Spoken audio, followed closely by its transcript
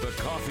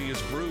coffee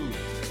is brewed,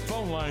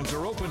 phone lines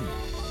are open,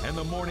 and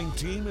the morning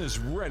team is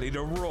ready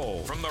to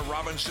roll. From the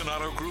Robinson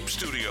Auto Group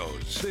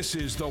studios, this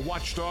is the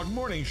Watchdog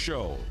Morning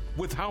Show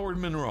with Howard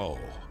Monroe.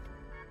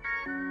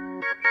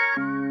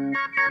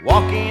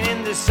 Walking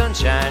in the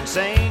sunshine,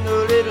 sing a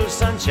little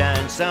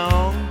sunshine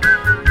song.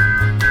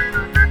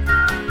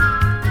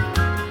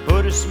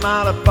 Put a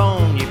smile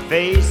upon your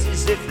face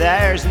as if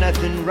there's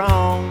nothing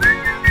wrong.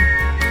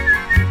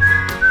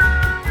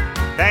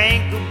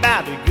 Think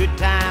about a good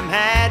time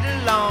had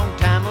a long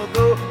time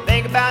ago.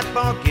 Think about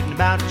forgetting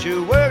about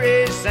your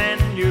worries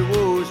and your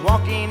woes.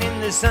 Walking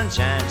in the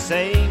sunshine,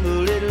 sing a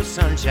little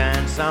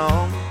sunshine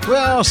song.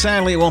 Well,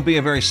 sadly, it won't be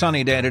a very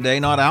sunny day today,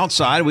 not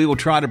outside. We will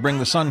try to bring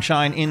the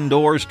sunshine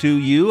indoors to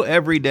you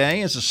every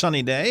day. It's a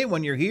sunny day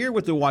when you're here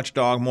with the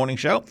Watchdog Morning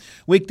Show.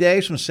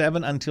 Weekdays from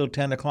 7 until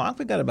 10 o'clock.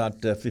 We've got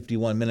about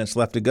 51 minutes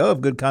left to go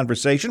of good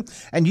conversation,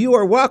 and you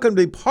are welcome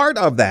to be part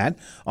of that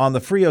on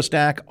the Frio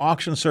Stack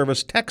Auction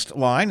Service text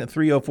line at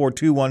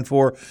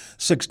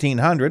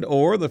 304-214-1600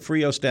 or the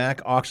Frio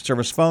Stack Auction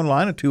Service phone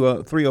line at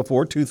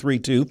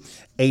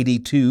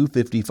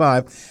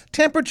 304-232-8255.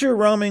 Temperature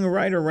roaming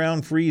right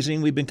around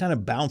freezing. We've been kind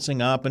of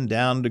bouncing up and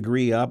down, a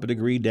degree up, a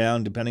degree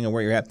down, depending on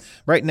where you're at.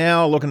 Right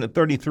now, looking at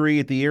 33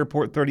 at the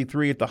airport,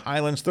 33 at the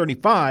Highlands,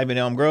 35 in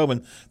Elm Grove,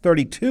 and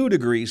 32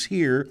 degrees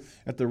here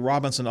at the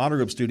Robinson Auto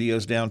Group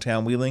Studios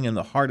downtown Wheeling in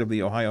the heart of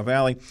the Ohio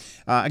Valley.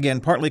 Again,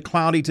 partly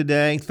cloudy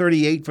today,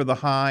 38 for the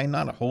high,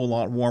 not a whole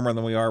lot warmer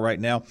than we are right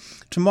now.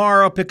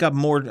 Tomorrow, pick up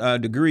more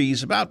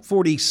degrees, about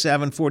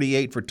 47,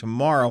 48 for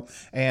tomorrow,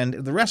 and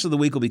the rest of the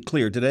week will be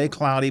clear. Today,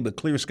 cloudy, but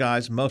clear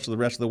skies most of the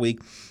rest of the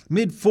week.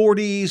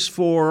 Mid-40s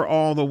for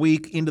all the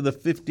week, into the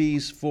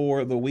 50s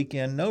for the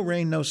weekend. No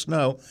rain, no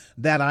snow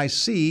that I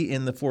see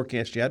in the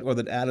forecast yet, or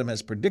that Adam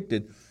has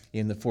predicted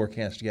in the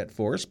forecast yet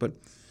for us, but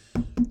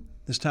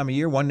this time of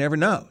year, one never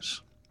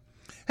knows.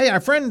 Hey,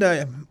 our friend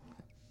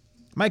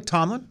Mike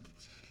Tomlin,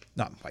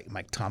 not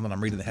Mike Tomlin,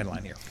 I'm reading the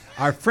headline here.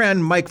 Our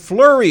friend Mike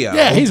Florio.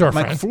 Yeah, he's our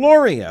Mike friend.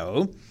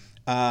 Florio,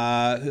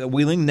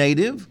 Wheeling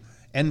native,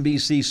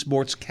 NBC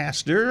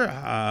sportscaster,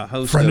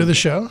 host. Friend of the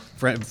show.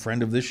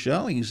 Friend of this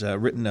show. He's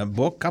written a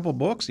book, couple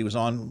books. He was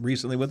on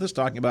recently with us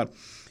talking about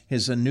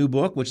his new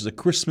book, which is a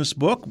Christmas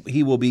book.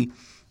 He will be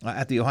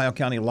at the Ohio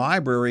County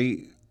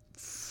Library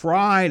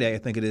Friday, I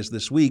think it is,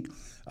 this week,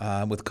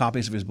 with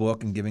copies of his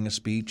book and giving a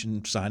speech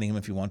and signing them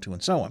if you want to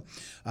and so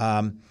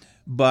on.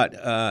 But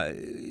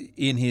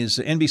in his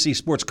NBC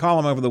Sports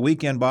column over the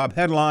weekend, Bob,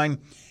 headline,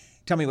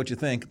 tell me what you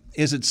think,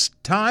 is it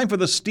time for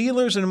the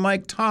Steelers and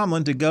Mike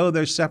Tomlin to go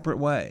their separate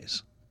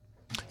ways?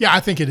 Yeah, I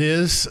think it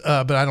is,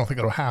 but I don't think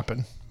it'll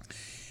happen.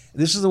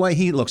 This is the way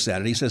he looks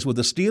at it. He says, would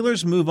the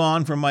Steelers move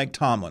on from Mike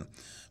Tomlin?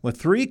 With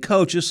 3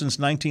 coaches since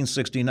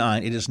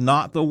 1969, it is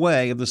not the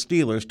way of the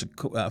Steelers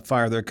to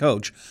fire their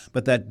coach.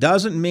 But that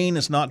doesn't mean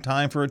it's not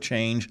time for a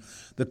change.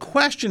 The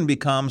question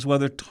becomes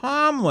whether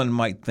Tomlin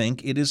might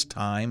think it is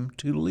time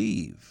to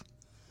leave.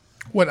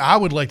 What I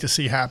would like to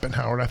see happen,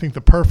 Howard, I think the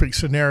perfect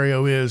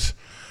scenario is,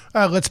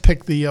 let's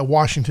pick the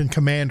Washington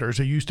Commanders.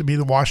 They used to be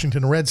the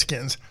Washington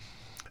Redskins.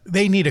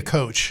 They need a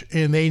coach,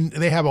 and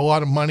they have a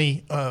lot of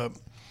money.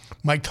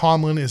 Mike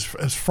Tomlin is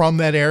from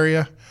that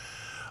area.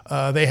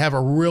 They have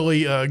a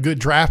really good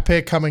draft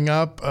pick coming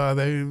up.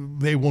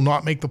 They will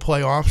not make the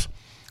playoffs.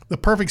 The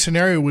perfect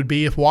scenario would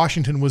be if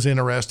Washington was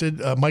interested,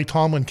 Mike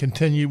Tomlin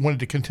wanted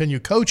to continue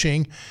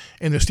coaching,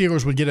 and the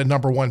Steelers would get a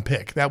number 1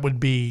 pick. That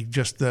would be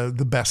just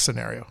the best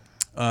scenario.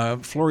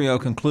 Florio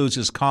concludes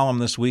his column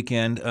this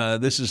weekend.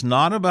 This is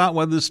not about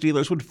whether the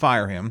Steelers would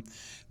fire him.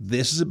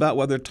 This is about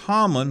whether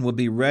Tomlin would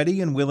be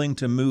ready and willing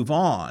to move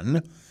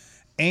on.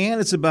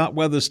 And it's about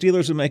whether the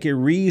Steelers would make a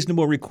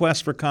reasonable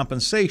request for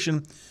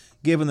compensation,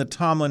 given that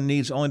Tomlin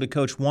needs only to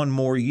coach 1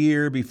 more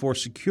year before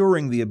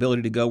securing the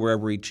ability to go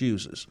wherever he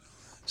chooses.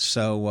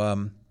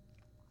 So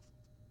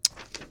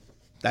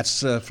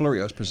that's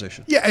Florio's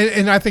position. Yeah,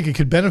 and I think it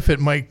could benefit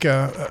Mike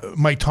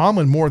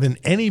Tomlin more than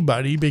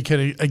anybody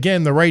because,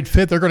 again, the right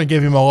fit, they're going to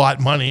give him a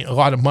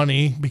lot of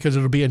money because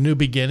it'll be a new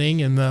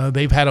beginning, and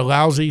they've had a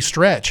lousy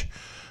stretch.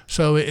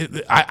 So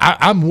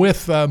I'm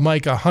with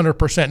Mike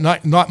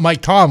 100%, not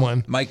Mike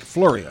Tomlin. Mike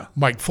Florio.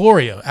 Mike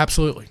Florio,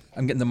 absolutely.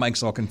 I'm getting the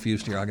mics all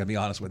confused here. I got to be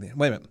honest with you.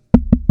 Wait a minute.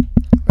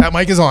 That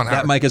mic is on, Howard.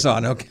 That mic is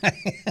on,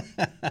 okay.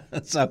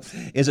 So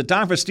is it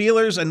time for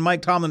Steelers and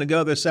Mike Tomlin to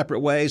go their separate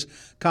ways?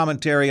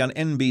 Commentary on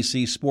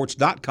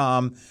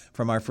NBCSports.com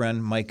from our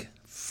friend Mike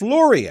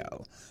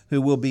Florio,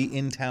 who will be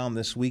in town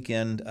this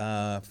weekend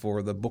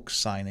for the book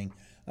signing.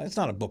 It's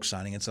not a book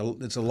signing. It's a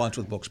Lunch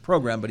with Books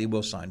program, but he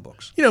will sign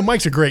books. You know,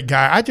 Mike's a great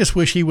guy. I just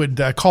wish he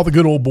would call the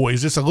good old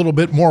boys just a little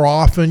bit more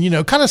often,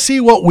 kind of see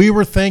what we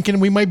were thinking.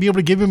 We might be able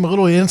to give him a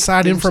little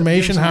inside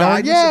information.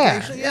 Howard.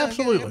 Yeah,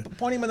 absolutely.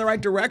 Point him in the right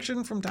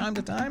direction from time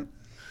to time.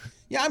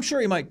 Yeah, I'm sure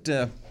he might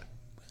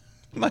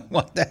Might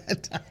want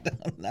that. I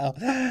don't know.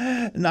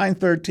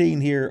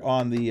 9:13 here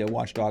on the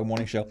Watchdog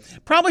Morning Show.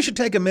 Probably should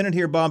take a minute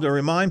here, Bob, to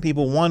remind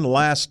people one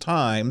last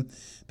time,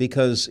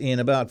 because in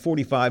about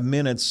 45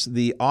 minutes,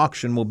 the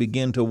auction will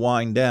begin to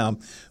wind down.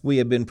 We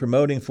have been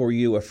promoting for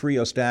you a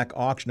Frio Stack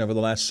auction over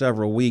the last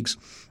several weeks.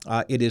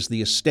 It is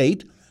the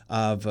estate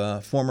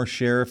of former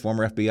sheriff,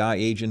 former FBI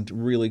agent,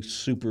 really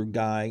super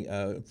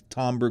guy,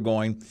 Tom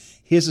Burgoyne,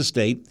 his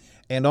estate,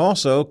 and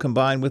also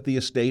combined with the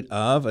estate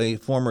of a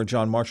former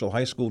John Marshall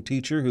High School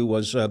teacher who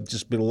was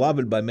just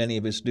beloved by many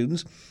of his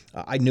students.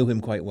 I knew him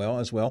quite well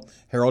as well,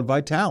 Harold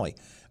Vitale.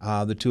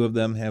 The two of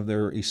them have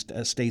their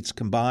estates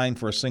combined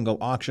for a single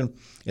auction.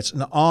 It's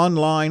an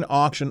online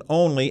auction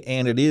only,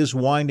 and it is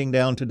winding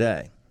down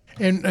today.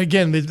 And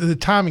again, the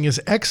timing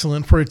is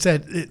excellent for it's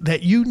that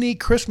unique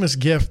Christmas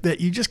gift that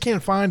you just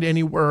can't find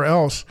anywhere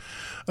else.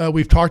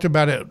 We've talked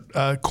about it,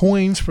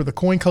 coins for the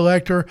coin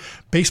collector,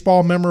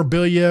 baseball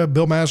memorabilia,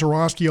 Bill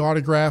Mazeroski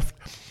autographed,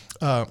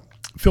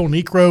 Phil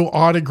Necro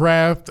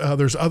autographed.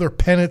 There's other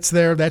pennants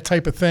there, that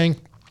type of thing.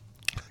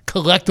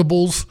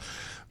 Collectibles.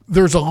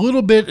 There's a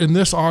little bit in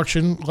this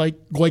auction, like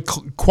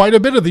quite a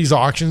bit of these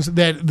auctions,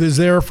 that is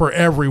there for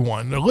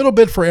everyone. A little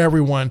bit for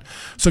everyone.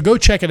 So go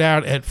check it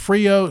out at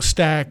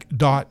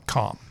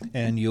friostack.com.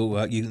 And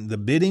the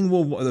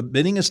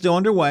bidding is still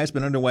underway. It's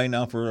been underway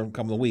now for a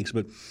couple of weeks,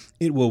 but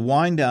it will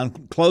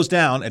close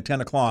down at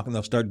 10 o'clock, and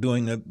they'll start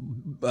doing it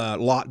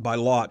lot by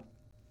lot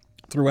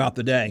throughout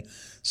the day.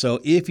 So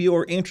if you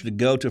are interested,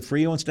 go to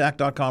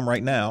frioandstack.com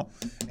right now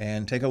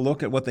and take a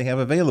look at what they have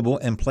available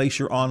and place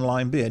your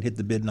online bid. Hit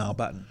the bid now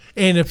button.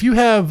 And if you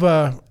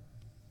have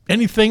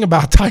anything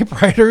about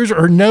typewriters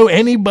or know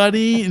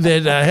anybody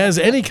that has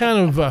any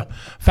kind of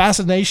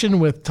fascination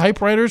with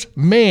typewriters,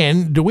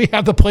 man, do we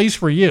have the place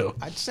for you.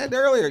 I said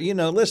earlier,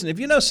 listen, if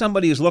you know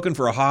somebody who's looking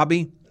for a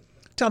hobby,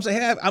 tell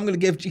them, I'm going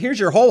to here's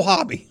your whole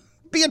hobby.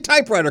 Be a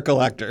typewriter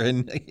collector,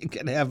 and you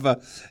can have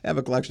a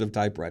collection of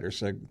typewriters.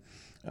 So,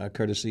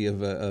 courtesy of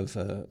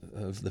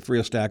the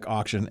Frio Stack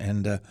auction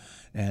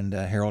and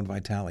Harold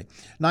Vitale.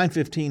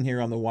 9:15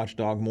 here on the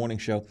Watchdog Morning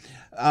Show.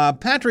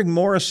 Patrick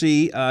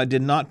Morrissey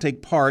did not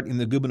take part in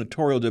the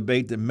gubernatorial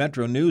debate that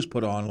Metro News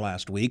put on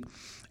last week.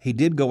 He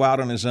did go out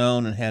on his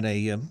own and had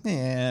an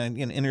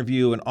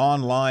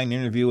online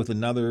interview with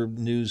another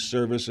news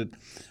service. I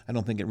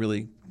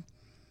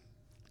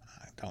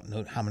don't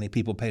know how many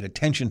people paid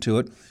attention to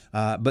it,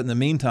 but in the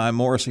meantime,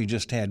 Morrissey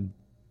just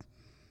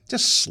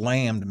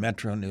slammed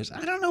Metro News.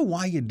 I don't know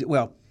why you do.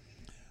 Well,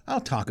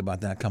 I'll talk about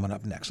that coming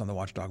up next on the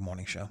Watchdog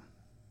Morning Show.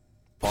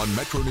 On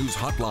Metro News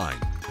Hotline.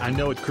 I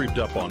know it creeped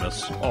up on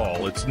us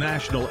all. It's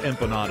National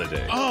Empanada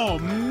Day. Oh,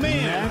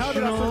 man. How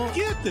did I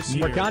forget this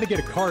year? We're got to get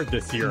a card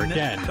this year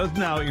again.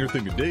 Now you're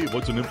thinking, Dave,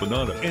 what's an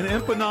empanada? An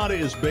empanada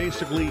is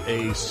basically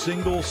a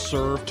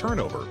single-serve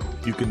turnover.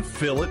 You can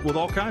fill it with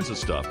all kinds of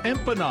stuff.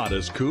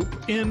 Empanadas, Coop,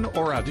 in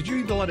or out. Did you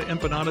eat a lot of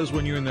empanadas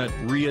when you were in that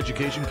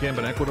re-education camp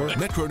in Ecuador?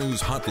 Metro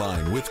News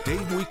Hotline with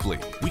Dave Weekly.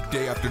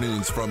 Weekday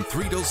afternoons from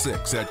 3 till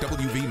 6 at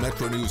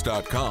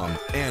WVMetroNews.com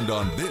and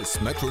on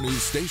this Metro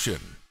News station.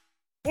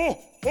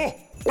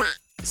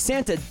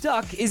 Santa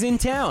Duck is in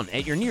town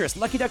at your nearest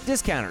Lucky Duck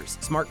discounters.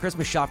 Smart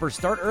Christmas shoppers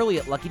start early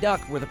at Lucky Duck,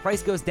 where the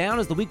price goes down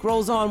as the week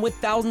rolls on with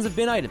thousands of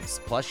bin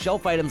items, plus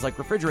shelf items like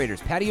refrigerators,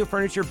 patio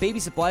furniture, baby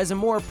supplies, and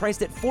more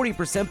priced at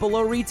 40%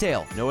 below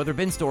retail. No other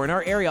bin store in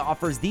our area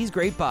offers these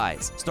great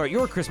buys. Start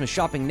your Christmas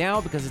shopping now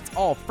because it's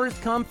all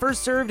first come,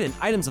 first served, and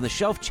items on the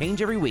shelf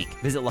change every week.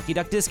 Visit Lucky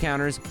Duck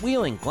discounters,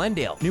 Wheeling,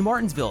 Glendale, New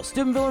Martinsville,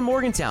 Steubenville, and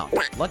Morgantown.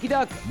 Lucky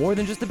Duck, more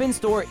than just a bin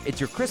store,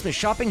 it's your Christmas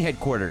shopping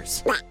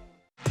headquarters.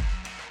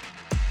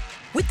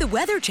 With the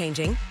weather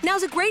changing,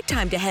 now's a great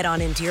time to head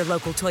on into your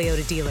local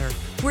Toyota dealer,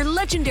 where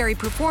legendary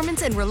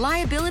performance and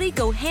reliability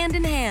go hand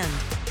in hand.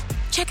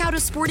 Check out a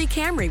sporty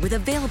Camry with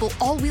available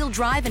all-wheel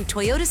drive and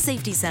Toyota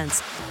Safety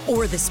Sense,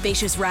 or the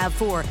spacious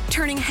RAV4,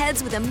 turning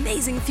heads with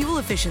amazing fuel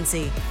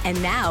efficiency.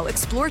 And now,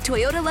 explore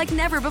Toyota like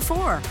never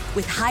before,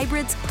 with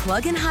hybrids,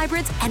 plug-in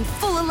hybrids, and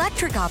full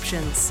electric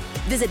options.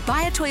 Visit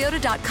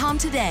buyatoyota.com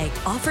today.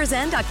 Offers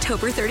end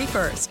October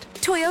 31st.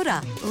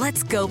 Toyota,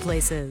 let's go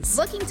places.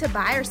 Looking to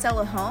buy or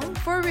sell a home?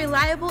 For a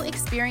reliable,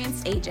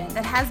 experienced agent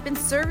that has been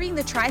serving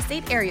the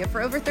tri-state area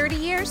for over 30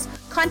 years,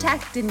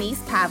 contact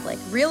Denise Pavlik,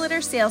 Realtor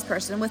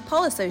Salesperson with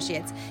Poll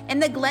Associates in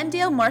the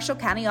Glendale, Marshall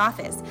County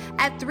office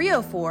at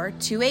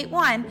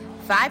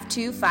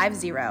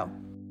 304-281-5250.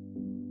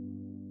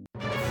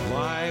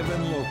 Live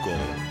and local.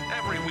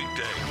 Every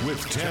weekday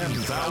with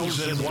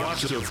 10,000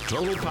 watts of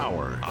total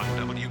power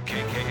on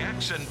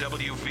WKKX and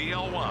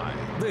WVLY.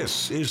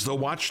 This is the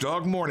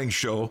Watchdog Morning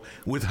Show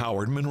with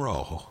Howard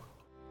Monroe.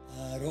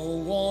 I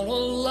don't want a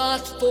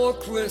lot for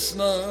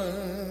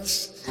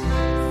Christmas.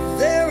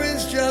 There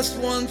is just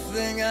one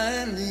thing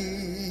I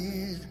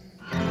need.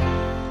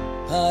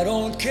 I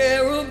don't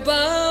care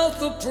about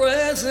the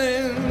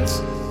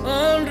presents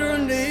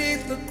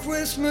underneath the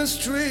Christmas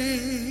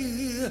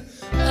tree.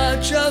 I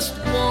just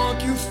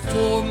want you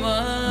for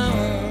my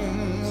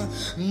own,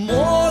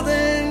 more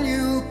than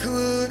you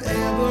could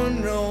ever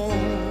know.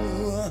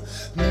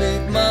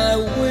 Make my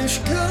wish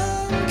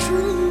come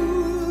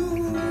true.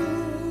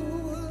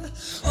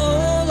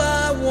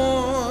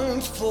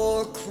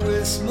 for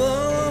Christmas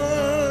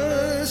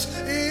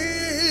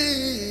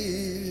is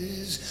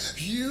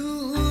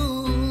you.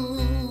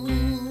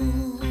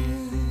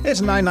 It's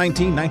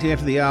 9:19, 19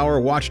 after the hour,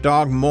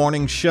 Watchdog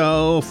morning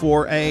show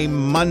for a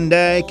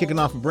Monday, kicking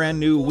off a brand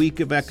new week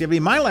of activity.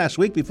 My last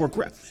week before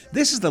Christmas.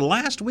 This is the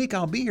last week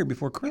I'll be here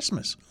before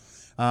Christmas.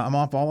 I'm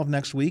off all of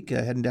next week,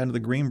 heading down to the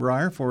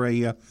Greenbrier for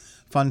a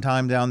fun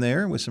time down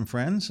there with some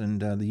friends and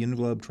the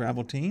Uniglobe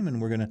travel team,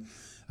 and we're going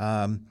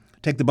to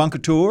take the bunker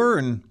tour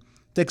and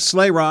take a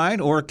sleigh ride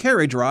or a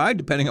carriage ride,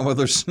 depending on whether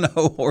there's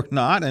snow or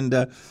not, and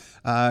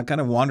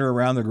kind of wander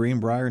around the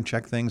Greenbrier and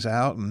check things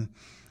out, and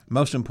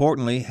most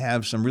importantly,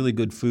 have some really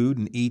good food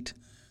and eat,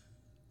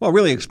 well,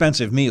 really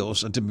expensive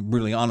meals, to be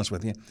really honest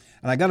with you.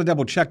 And I got to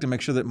double check to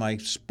make sure that my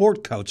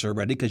sport coats are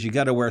ready, because you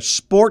got to wear a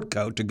sport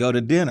coat to go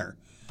to dinner.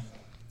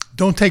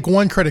 Don't take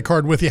one credit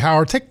card with you,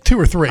 Howard. Take 2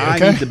 or 3. Okay?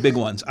 I need the big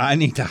ones. I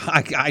need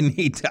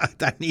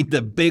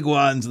the big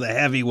ones, the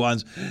heavy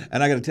ones.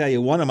 And I got to tell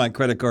you, one of my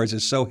credit cards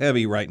is so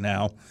heavy right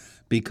now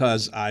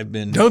because I've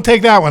been. Don't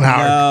take that one,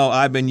 Howard. No,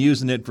 I've been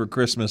using it for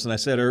Christmas. And I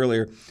said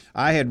earlier,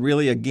 I had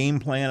really a game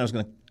plan. I was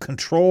going to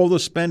control the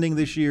spending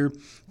this year,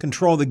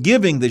 control the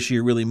giving this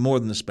year, really more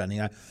than the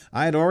spending. I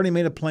had already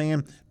made a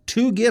plan.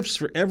 2 gifts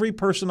for every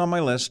person on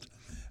my list.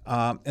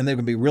 And they're going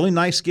to be really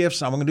nice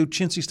gifts. I'm going to do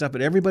chintzy stuff,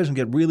 but everybody's going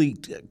to get really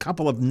a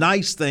couple of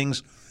nice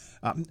things.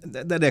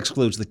 That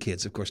excludes the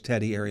kids, of course.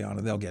 Teddy,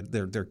 Ariana, they'll get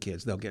their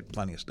kids. They'll get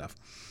plenty of stuff.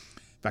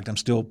 In fact, I'm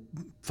still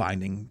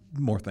finding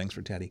more things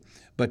for Teddy.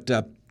 But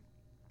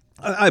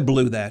I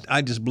blew that.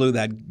 I just blew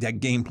that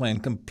game plan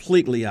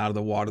completely out of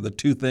the water. The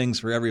 2 things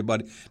for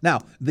everybody.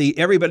 Now, the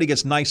everybody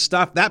gets nice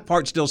stuff. That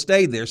part still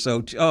stayed there.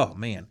 So, oh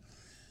man.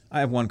 I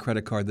have one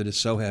credit card that is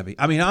so heavy.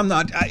 I mean,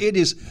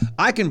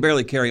 I can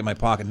barely carry it in my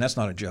pocket, and that's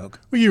not a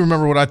joke. Well, you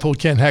remember what I told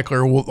Ken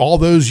Heckler all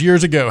those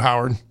years ago,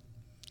 Howard.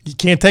 You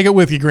can't take it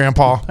with you,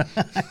 Grandpa.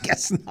 I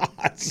guess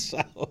not.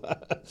 So,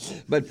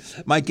 but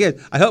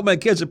I hope my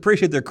kids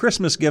appreciate their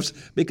Christmas gifts,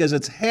 because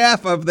it's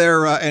half of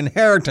their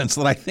inheritance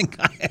that I think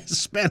I am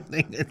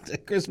spending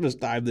at Christmas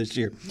time this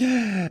year.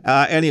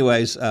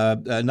 Anyways,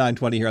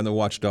 9:20 here on the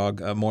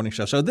Watchdog Morning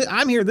Show. So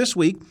I'm here this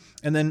week.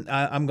 And then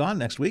I'm gone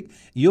next week.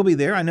 You'll be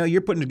there. I know you're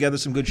putting together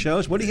some good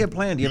shows. What do you have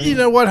planned? Do you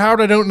know what, Howard?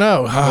 I don't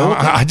know.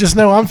 I just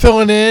know I'm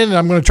filling in, and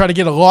I'm going to try to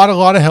get a lot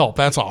of help.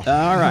 That's all.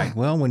 All right.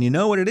 Well, when you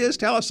know what it is,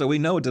 tell us so we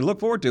know what to look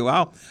forward to.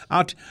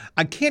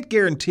 I can't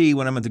guarantee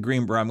when I'm at the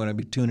Greenbrier I'm going to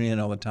be tuning in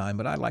all the time,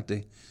 but I'd like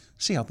to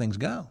see how things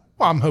go.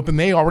 Well, I'm hoping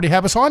they already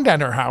have us on down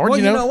there, Howard. Well,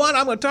 you know what?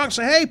 I'm going to talk and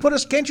say, hey,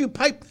 can't you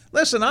pipe?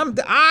 Listen,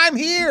 I'm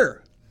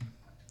here.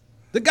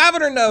 The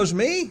governor knows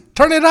me.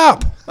 Turn it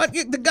up. But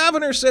the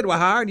governor said, well,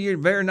 Howard, you're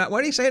very nice.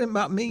 What did he say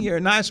about me? You're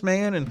a nice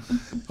man. And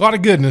a lot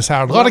of goodness,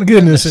 Howard. A lot of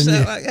goodness in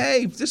you.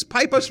 Hey, just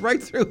pipe us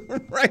right through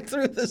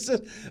this.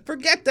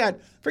 Forget that.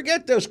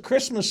 Forget those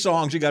Christmas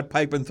songs you got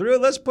piping through.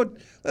 Let's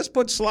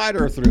put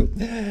Slider through.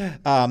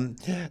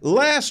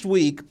 Last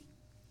week,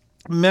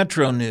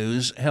 Metro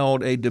News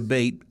held a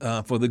debate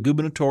for the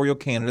gubernatorial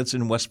candidates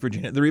in West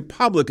Virginia, the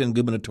Republican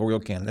gubernatorial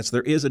candidates.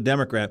 There is a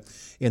Democrat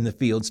in the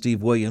field,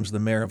 Steve Williams, the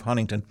mayor of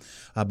Huntington,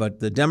 but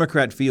the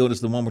Democrat field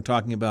is the one we're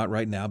talking about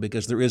right now,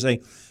 because there is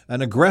an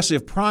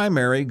aggressive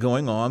primary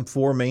going on.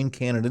 4 main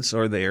candidates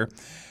are there,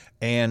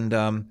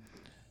 and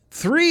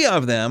 3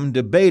 of them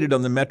debated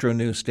on the Metro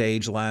News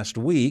stage last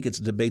week. It's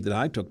a debate that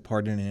I took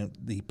part in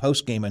the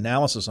post-game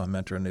analysis on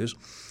Metro News.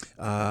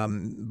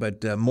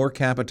 But Moore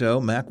Capito,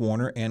 Mac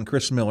Warner, and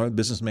Chris Miller,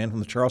 businessman from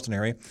the Charleston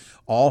area,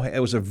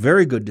 it was a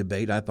very good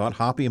debate. I thought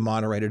Hoppy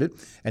moderated it,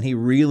 and he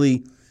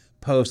really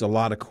posed a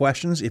lot of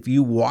questions. If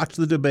you watch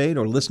the debate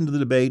or listen to the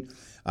debate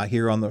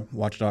here on the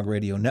Watchdog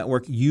Radio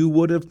Network, you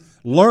would have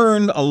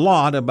learned a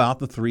lot about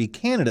the 3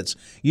 candidates.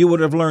 You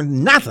would have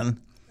learned nothing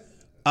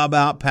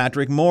about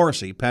Patrick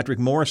Morrissey. Patrick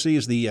Morrissey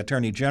is the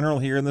Attorney General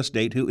here in the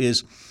state, who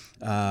is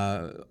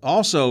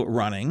also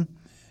running,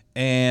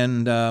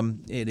 and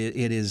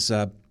he is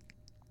the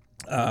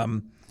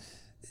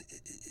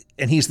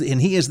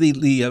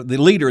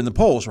leader in the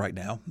polls right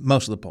now,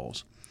 most of the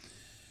polls.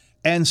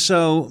 And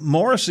so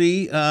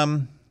Morrissey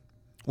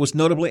was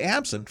notably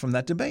absent from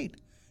that debate.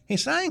 He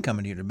said, I ain't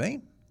coming to your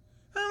debate.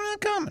 I'm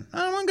not coming. I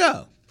don't want to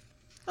go.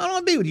 I don't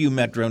want to be with you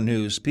Metro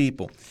News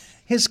people.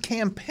 His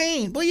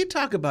campaign, well, you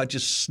talk about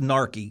just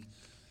snarky,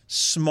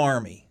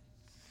 smarmy.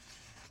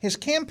 His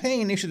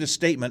campaign issued a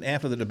statement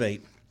after the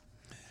debate.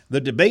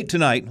 The debate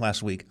tonight,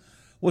 last week,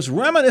 was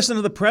reminiscent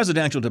of the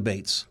presidential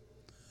debates.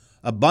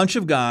 A bunch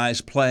of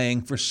guys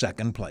playing for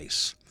second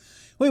place.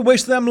 We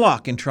wish them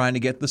luck in trying to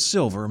get the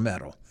silver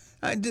medal.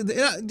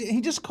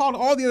 He just called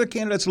all the other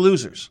candidates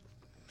losers.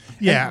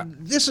 Yeah, and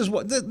this is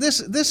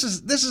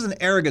an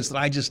arrogance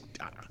that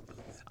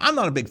I'm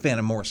not a big fan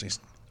of Morrissey's.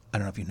 I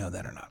don't know if you know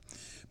that or not.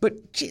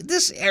 But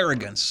this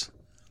arrogance,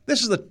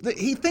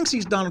 he thinks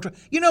he's Donald Trump.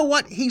 You know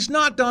what? He's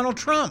not Donald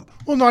Trump.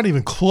 Well, not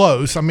even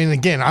close. I mean,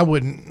 again, I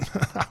wouldn't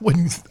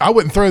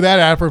throw that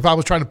at her if I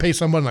was trying to pay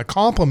someone a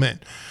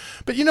compliment.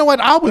 But you know what?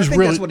 I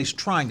think that's what he's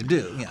trying to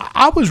do. Yeah.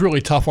 I was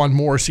really tough on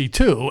Morrissey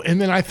too, and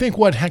then I think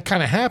what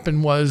kind of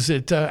happened was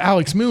that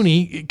Alex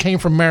Mooney came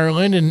from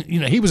Maryland, and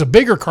he was a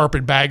bigger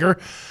carpetbagger,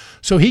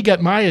 so he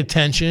got my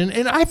attention,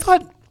 and I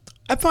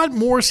thought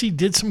Morrissey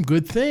did some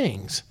good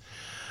things.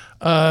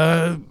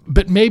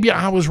 But maybe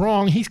I was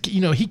wrong. He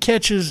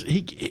catches.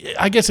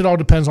 I guess it all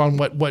depends on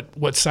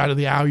what side of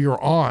the aisle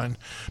you're on.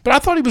 But I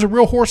thought he was a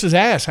real horse's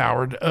ass,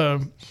 Howard.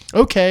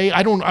 Okay,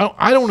 I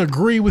don't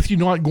agree with you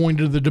not going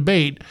to the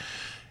debate.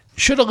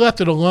 Should have left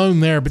it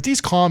alone there. But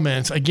these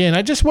comments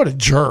again, what a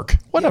jerk.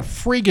 What a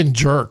freaking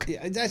jerk.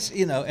 Yeah, that's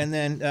And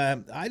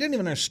then I didn't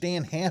even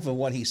understand half of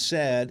what he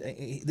said.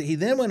 He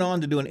then went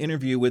on to do an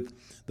interview with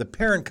the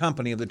parent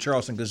company of the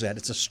Charleston Gazette.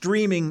 It's a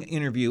streaming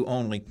interview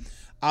only.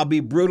 I'll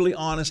be brutally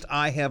honest,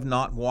 I have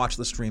not watched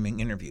the streaming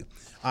interview.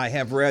 I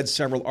have read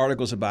several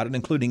articles about it,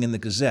 including in the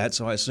Gazette,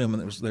 so I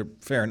assume they're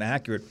fair and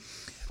accurate.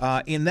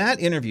 In that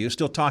interview,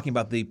 still talking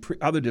about the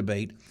other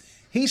debate,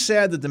 he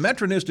said that the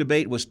Metro News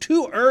debate was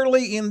too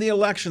early in the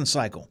election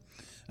cycle.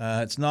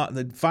 It's not,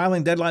 the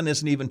filing deadline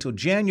isn't even until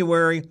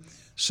January,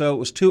 so it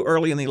was too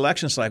early in the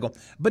election cycle.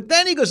 But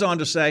then he goes on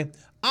to say,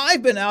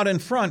 I've been out in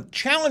front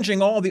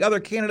challenging all the other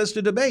candidates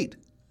to debate.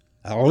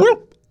 Wait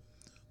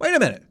a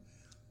minute.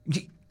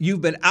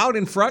 You've been out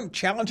in front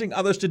challenging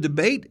others to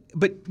debate,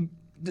 but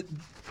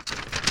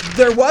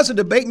there was a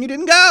debate and you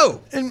didn't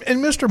go. And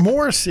Mr.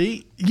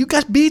 Morrissey, you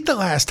got beat the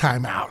last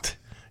time out.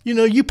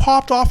 You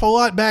popped off a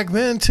lot back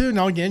then, too.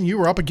 Now, again, you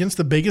were up against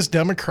the biggest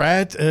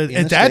Democrat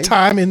at that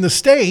time in the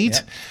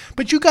state,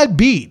 but you got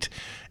beat.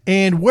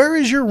 And where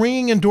is your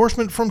ringing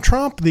endorsement from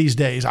Trump these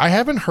days? I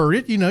haven't heard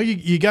it.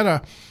 You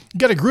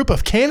got a group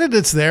of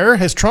candidates there.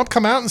 Has Trump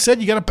come out and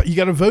said you got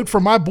to vote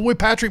for my boy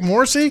Patrick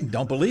Morrissey?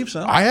 Don't believe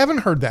so. I haven't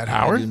heard that,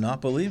 Howard. I do not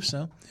believe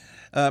so.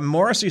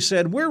 Morrissey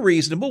said, we're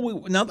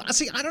reasonable. Now,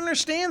 see, I don't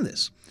understand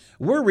this.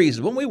 We're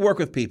reasonable. We work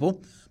with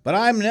people, but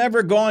I'm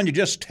never going to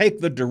just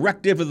take the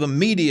directive of the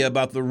media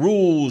about the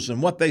rules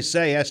and what they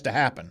say has to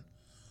happen.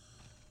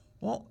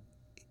 Well,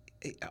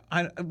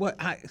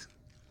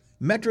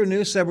 Metro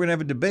News said we're going to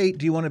have a debate.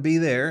 Do you want to be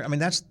there? I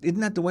mean, isn't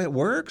that the way it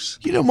works?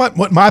 You know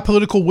what my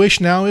political wish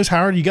now is,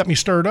 Howard? You got me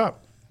stirred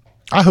up.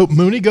 I hope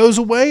Mooney goes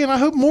away, and I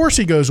hope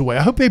Morrissey goes away.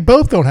 I hope they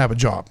both don't have a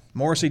job.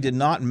 Morrissey did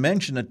not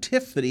mention a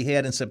tiff that he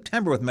had in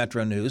September with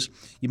Metro News.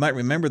 You might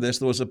remember this.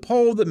 There was a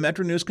poll that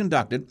Metro News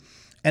conducted,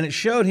 and it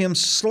showed him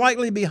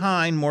slightly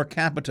behind More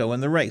Capito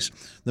in the race.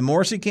 The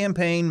Morrissey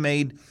campaign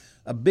made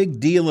a big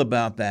deal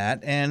about that,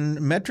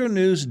 and Metro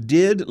News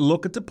did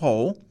look at the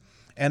poll,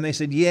 and they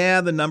said,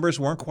 yeah, the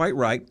numbers weren't quite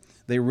right.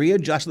 They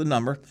readjusted the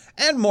number,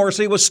 and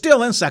Morrissey was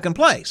still in second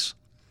place.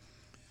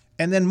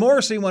 And then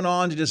Morrissey went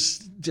on to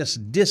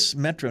just diss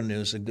Metro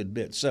News a good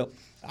bit. So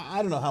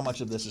I don't know how much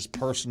of this is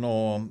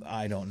personal.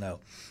 I don't know.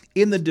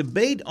 In the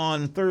debate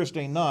on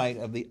Thursday night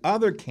of the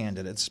other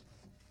candidates,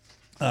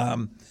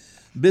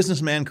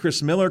 businessman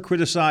Chris Miller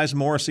criticized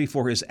Morrissey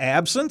for his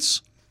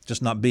absence,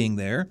 just not being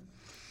there,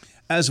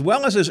 as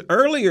well as his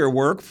earlier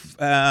work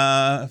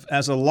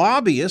as a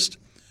lobbyist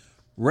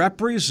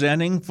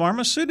representing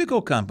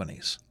pharmaceutical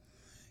companies.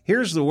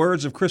 Here's the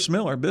words of Chris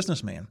Miller,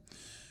 businessman.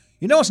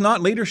 It's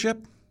not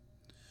leadership.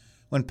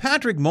 When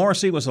Patrick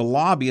Morrissey was a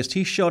lobbyist,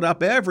 he showed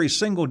up every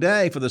single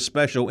day for the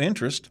special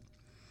interest.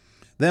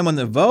 Then when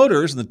the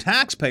voters and the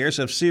taxpayers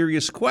have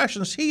serious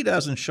questions, he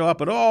doesn't show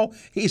up at all.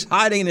 He's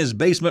hiding in his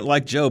basement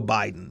like Joe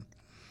Biden.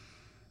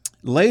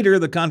 Later,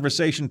 the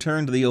conversation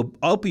turned to the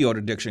opioid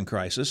addiction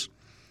crisis.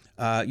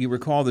 You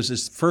recall there's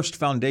this first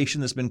foundation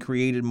that's been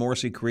created.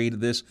 Morrissey created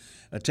this,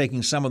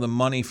 taking some of the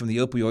money from the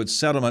opioid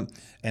settlement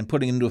and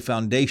putting it into a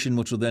foundation,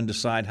 which will then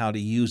decide how to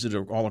use it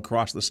all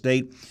across the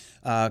state.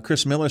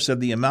 Chris Miller said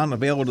the amount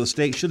available to the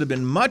state should have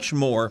been much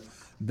more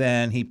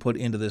than he put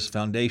into this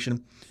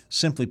foundation.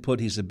 Simply put,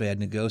 he's a bad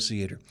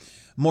negotiator.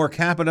 More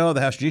Capito,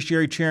 the House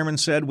Judiciary Chairman,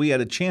 said we had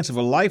a chance of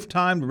a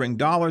lifetime to bring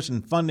dollars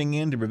and funding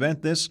in to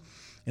prevent this.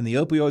 In the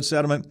opioid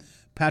settlement,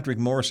 Patrick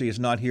Morrissey is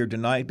not here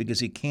tonight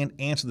because he can't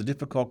answer the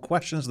difficult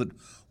questions that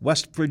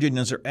West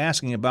Virginians are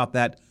asking about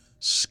that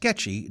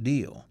sketchy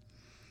deal.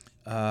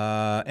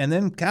 And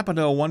then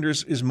Capito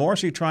wonders, is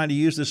Morrissey trying to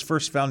use this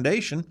first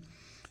foundation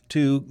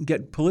to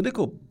get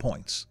political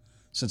points,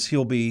 since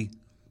he'll be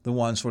the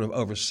one sort of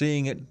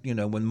overseeing it,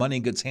 when money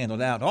gets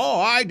handled out? Oh,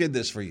 I did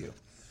this for you.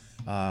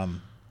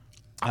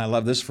 I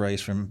love this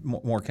phrase from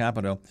More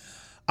Capito.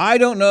 I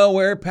don't know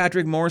where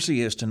Patrick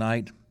Morrissey is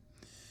tonight.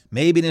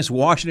 Maybe in his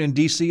Washington,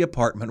 D.C.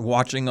 apartment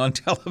watching on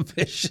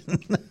television.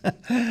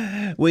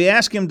 We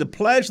asked him to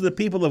pledge to the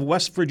people of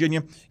West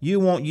Virginia you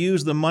won't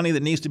use the money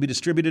that needs to be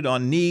distributed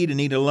on need and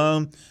need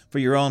alone for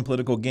your own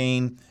political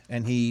gain,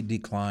 and he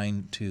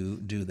declined to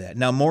do that.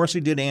 Now,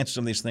 Morrissey did answer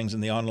some of these things in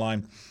the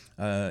online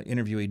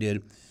interview he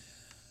did.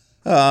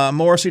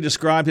 Morrissey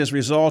described his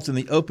results in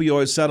the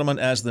opioid settlement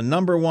as the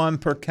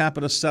 #1 per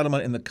capita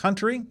settlement in the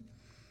country.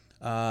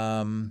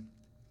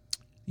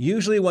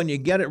 Usually when you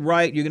get it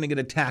right, you're going to get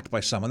attacked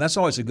by someone. That's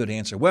always a good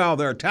answer. Well,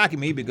 they're attacking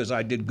me because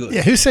I did good.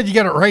 Yeah, who said you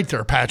got it right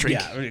there, Patrick?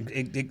 Yeah,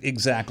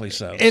 exactly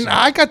so. And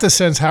I got the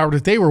sense, Howard,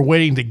 that they were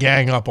waiting to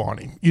gang up on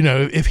him. You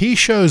know, if he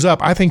shows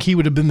up, I think he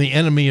would have been the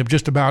enemy of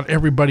just about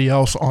everybody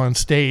else on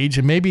stage.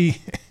 And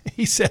maybe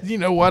he said, you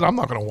know what, I'm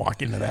not going to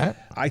walk into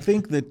that. I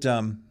think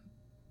that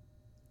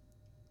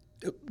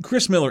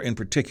Chris Miller in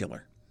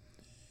particular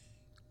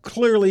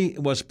clearly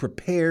was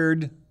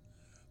prepared.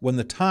 When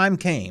the time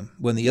came,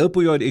 when the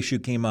opioid issue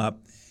came up,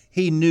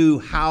 he knew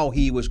how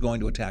he was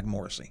going to attack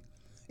Morrissey.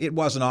 It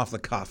wasn't off the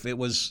cuff. It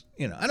was,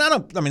 and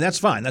that's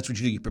fine. That's what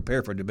you do. You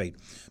prepare for a debate.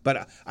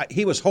 But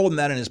he was holding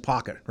that in his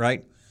pocket,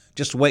 right?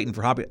 Just waiting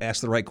for Hoppy to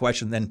ask the right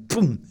question. Then,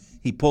 boom,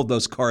 he pulled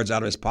those cards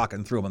out of his pocket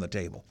and threw them on the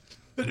table.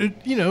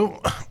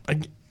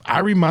 I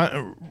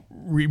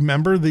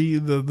remember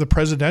the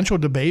presidential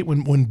debate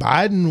when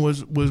Biden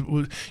was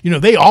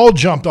they all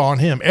jumped on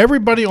him.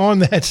 Everybody on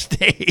that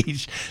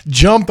stage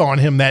jumped on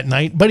him that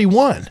night, but he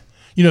won.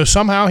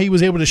 Somehow he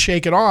was able to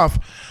shake it off.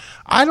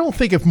 I don't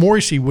think if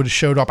Morrissey would have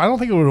showed up, I don't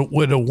think it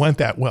would have went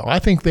that well. I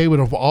think they would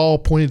have all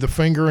pointed the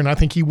finger, and I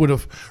think he would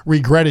have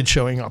regretted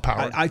showing up,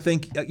 Howard. I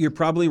think you're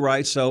probably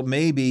right. So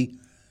maybe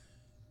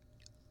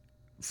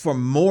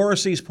from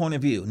Morrissey's point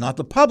of view, not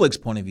the public's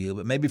point of view,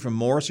 but maybe from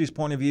Morrissey's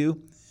point of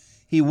view,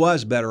 he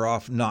was better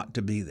off not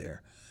to be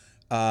there.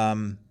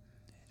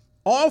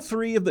 All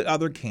three of the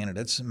other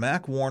candidates,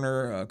 Mac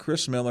Warner,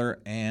 Chris Miller,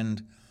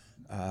 and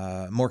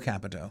More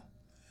Capito,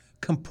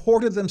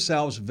 comported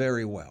themselves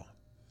very well.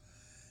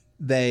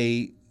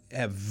 They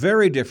have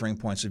very differing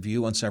points of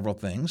view on several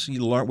things. We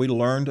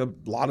learned a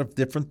lot of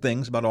different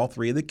things about all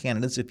three of the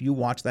candidates if you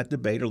watch that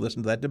debate or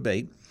listen to that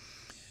debate.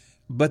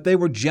 But they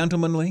were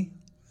gentlemanly.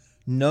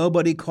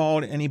 Nobody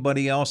called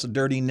anybody else a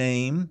dirty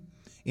name.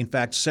 In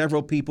fact,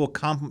 several people,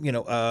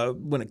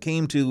 when it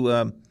came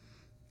to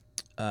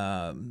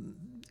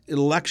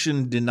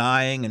election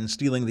denying and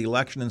stealing the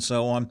election and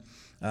so on,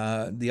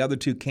 the other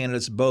two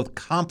candidates both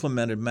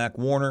complimented Mac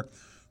Warner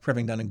for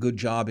having done a good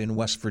job in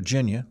West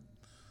Virginia.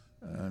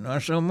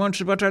 Not so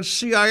much about that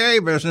CIA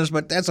business,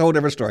 but that's a whole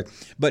different story.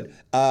 But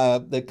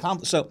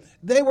so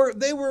they were.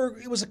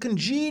 It was a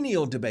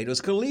congenial debate. It was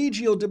a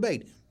collegial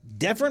debate.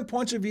 Different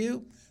points of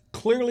view.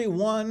 Clearly,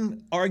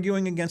 one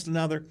arguing against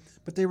another,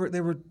 but they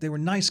were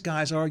nice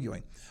guys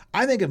arguing.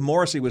 I think if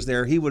Morrissey was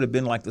there, he would have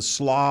been like the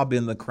slob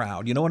in the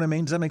crowd. You know what I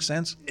mean? Does that make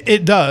sense?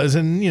 It does,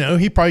 and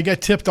he probably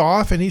got tipped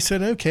off, and he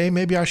said, "Okay,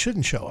 maybe I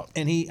shouldn't show up."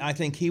 And I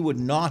think he would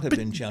not have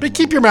been gentlemanly. But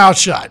keep your mouth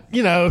shut.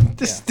 Keep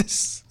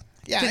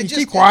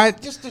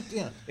quiet.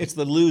 It's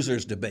the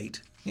losers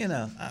debate.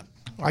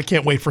 I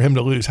can't wait for him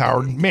to lose,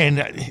 Howard. Man,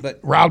 that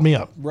riled me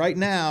up. Right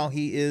now,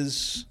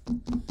 he's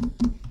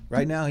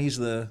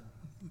the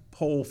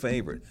poll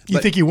favorite. You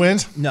think he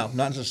wins? No,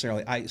 not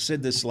necessarily. I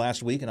said this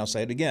last week, and I'll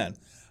say it again.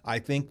 I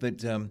think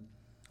that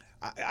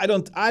I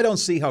don't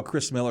see how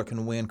Chris Miller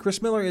can win. Chris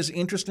Miller is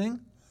interesting.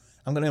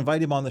 I'm going to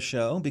invite him on the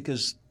show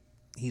because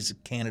he's a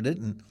candidate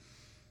and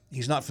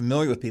he's not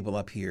familiar with people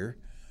up here.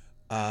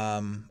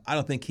 I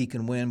don't think he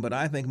can win, but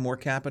I think More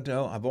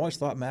Capito. I've always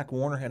thought Mac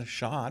Warner had a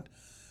shot.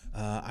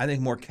 I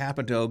think More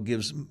Capito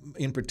gives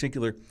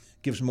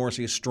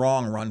Morrissey a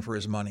strong run for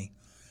his money.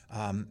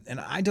 And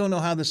I don't know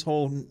how this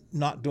whole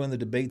not doing the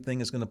debate thing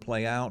is going to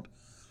play out.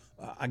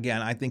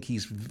 Again, I think he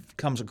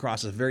comes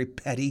across as very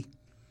petty,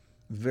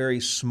 very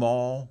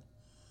small.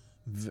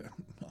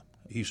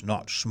 He's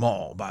not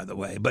small, by the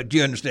way, but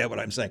you understand what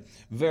I'm saying.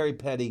 Very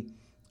petty,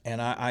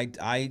 and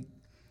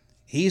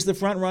he's the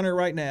front runner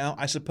right now.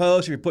 I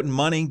suppose if you're putting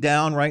money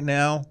down right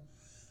now,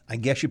 I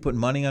guess you put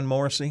money on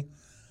Morrissey.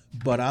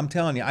 But I'm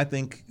telling you, I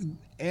think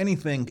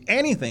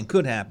anything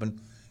could happen.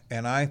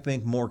 And I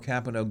think More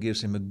Capito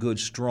gives him a good,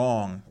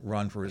 strong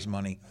run for his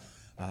money.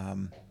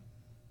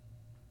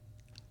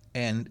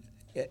 And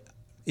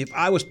if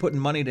I was putting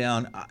money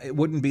down, it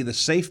wouldn't be the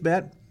safe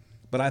bet,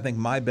 but I think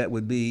my bet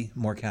would be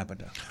More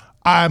Capito.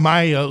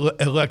 My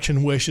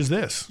election wish is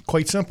this,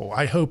 quite simple.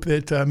 I hope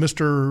that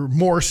Mr.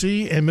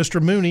 Morrissey and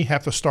Mr. Mooney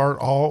have to start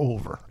all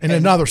over in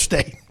another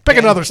state. Pick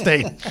another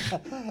state.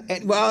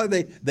 And well,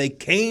 they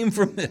came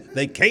from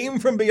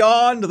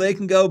beyond. They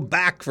can go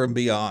back from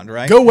beyond,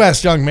 right? Go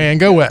west, young man.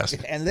 Go west.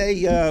 And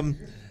they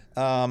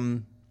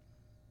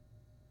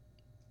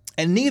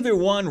and neither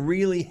one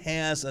really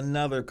has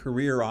another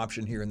career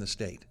option here in the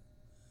state.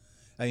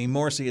 I mean,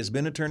 Morrissey has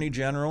been Attorney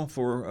General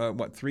for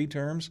 3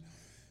 terms.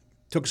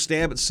 Took a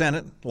stab at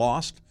Senate,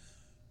 lost.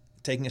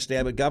 Taking a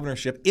stab at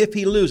governorship. If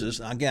he loses,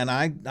 again,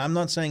 I'm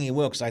not saying he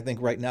will because I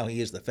think right now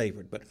he is the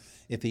favorite. But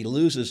if he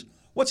loses,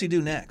 what's he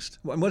do next?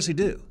 What does he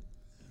do?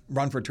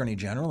 Run for Attorney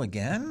General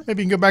again?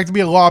 Maybe he can go back to be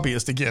a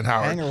lobbyist again,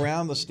 Howard. Hang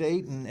around the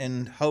state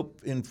and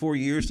hope in 4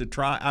 years to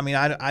try. I mean,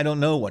 I don't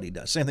know what he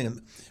does. Same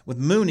thing with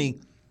Mooney.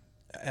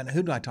 And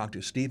who did I talk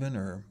to? Stephen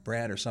or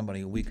Brad or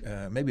somebody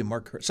maybe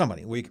Mark,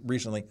 somebody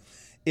recently.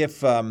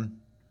 If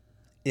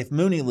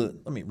Mooney,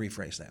 let me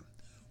rephrase that.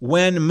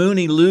 When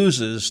Mooney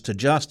loses to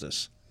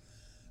Justice,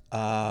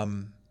 I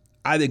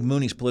think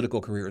Mooney's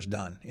political career is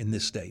done in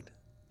this state.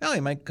 Now,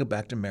 he might go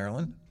back to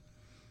Maryland,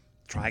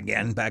 try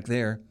again back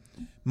there.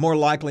 More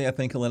likely, I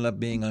think he'll end up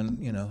being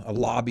a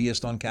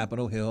lobbyist on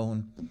Capitol Hill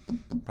and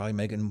probably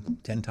making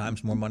 10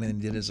 times more money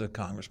than he did as a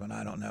congressman.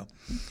 I don't know.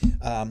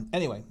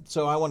 Anyway,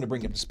 so I wanted to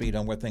bring you up to speed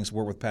on where things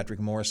were with Patrick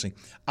Morrissey.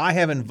 I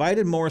have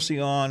invited Morrissey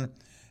on,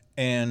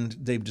 and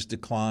they've just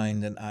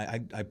declined. And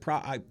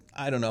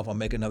I don't know if I'll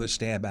make another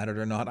stab at it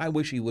or not. I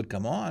wish he would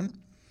come on.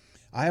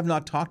 I have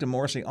not talked to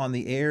Morrissey on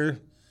the air,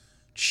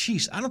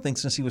 I don't think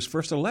since he was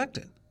first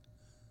elected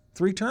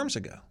 3 terms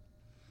ago.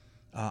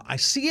 I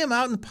see him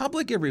out in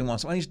public every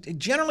once in a while. He's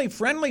generally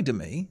friendly to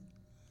me,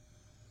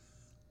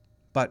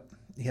 but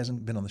he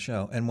hasn't been on the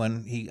show. And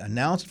when he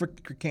announced for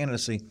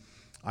candidacy,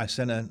 I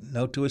sent a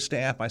note to his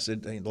staff. I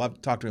said I'd love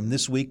to talk to him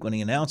this week when he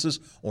announces,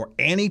 or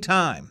any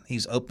time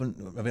he's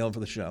available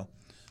for the show.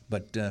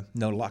 But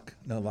no luck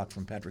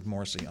from Patrick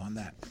Morrissey on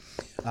that.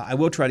 I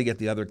will try to get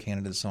the other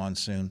candidates on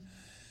soon.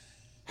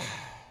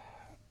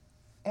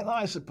 And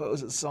I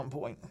suppose at some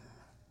point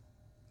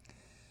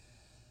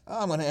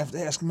I'm going to have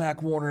to ask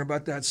Mac Warner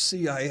about that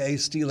CIA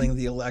stealing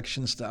the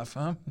election stuff,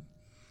 huh?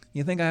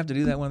 You think I have to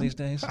do that one of these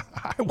days?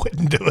 I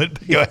wouldn't do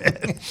it. Go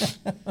ahead.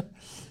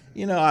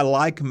 I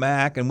like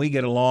Mac, and we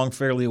get along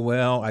fairly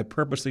well. I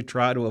purposely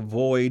try to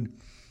avoid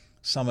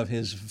some of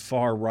his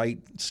far-right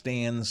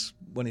stands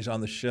when he's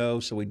on the show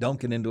so we don't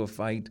get into a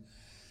fight.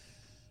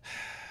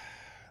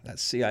 That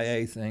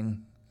CIA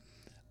thing,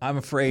 I'm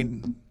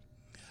afraid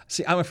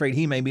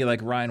he may be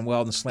like Ryan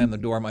Weld and slam the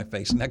door in my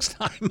face next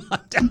time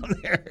I'm down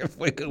there if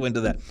we go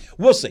into that.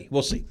 We'll see.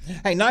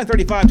 Hey,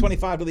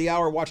 9:35 to the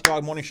hour,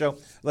 Watchdog Morning Show.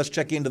 Let's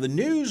check into the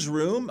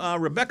newsroom.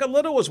 Rebecca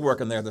Little was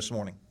working there this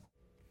morning.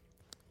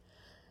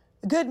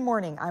 Good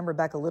morning. I'm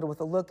Rebecca Little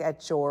with a look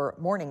at your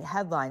morning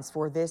headlines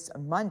for this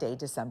Monday,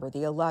 December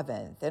the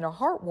 11th. In a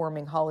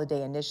heartwarming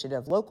holiday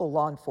initiative, local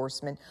law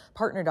enforcement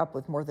partnered up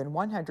with more than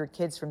 100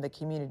 kids from the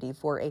community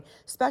for a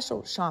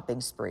special shopping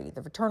spree.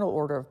 The Fraternal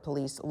Order of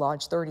Police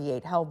Lodge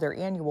 38 held their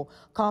annual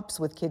Cops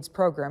with Kids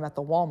program at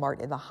the Walmart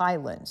in the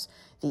Highlands.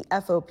 The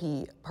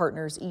FOP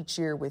partners each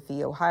year with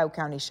the Ohio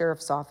County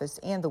Sheriff's Office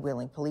and the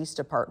Wheeling Police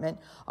Department.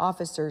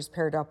 Officers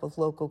paired up with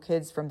local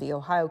kids from the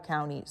Ohio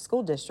County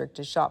School District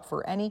to shop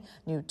for any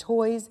new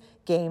toys,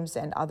 games,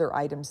 and other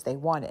items they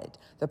wanted.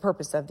 The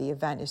purpose of the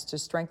event is to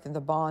strengthen the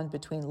bond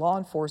between law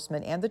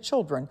enforcement and the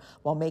children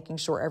while making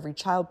sure every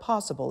child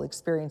possible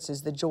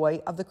experiences the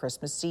joy of the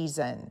Christmas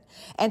season.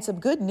 And some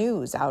good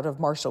news out of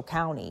Marshall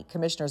County.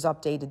 Commissioners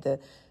updated the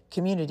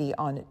community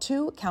on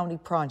 2 county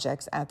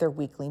projects at their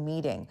weekly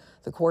meeting.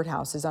 The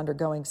courthouse is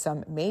undergoing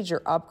some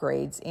major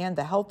upgrades, and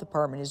the health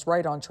department is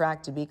right on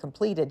track to be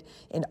completed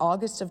in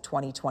August of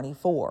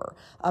 2024.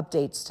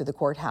 Updates to the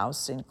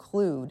courthouse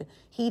include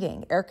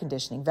heating, air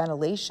conditioning,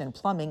 ventilation,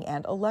 plumbing,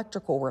 and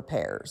electrical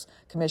repairs.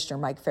 Commissioner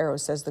Mike Farrow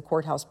says the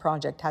courthouse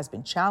project has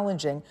been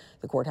challenging.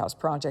 The courthouse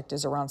project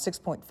is around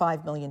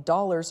 $6.5 million,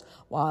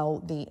 while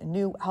the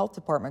new health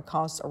department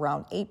costs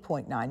around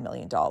 $8.9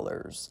 million.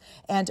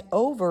 And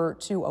over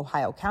to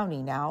Ohio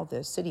County now,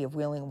 the City of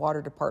Wheeling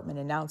Water Department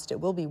announced it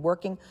will be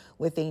working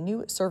with a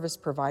new service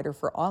provider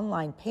for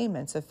online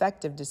payments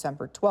effective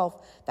December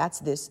 12th. That's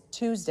this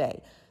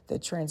Tuesday. The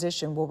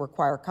transition will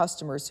require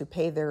customers who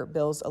pay their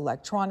bills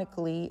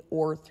electronically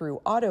or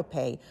through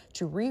autopay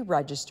to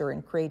re-register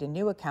and create a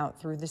new account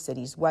through the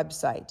city's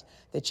website.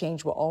 The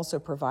change will also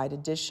provide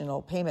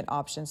additional payment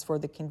options for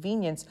the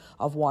convenience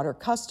of water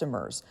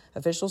customers.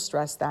 Officials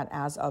stressed that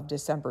as of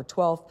December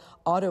 12th,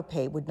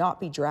 autopay would not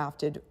be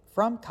drafted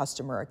from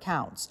customer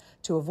accounts.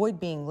 To avoid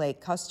being late,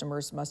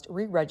 customers must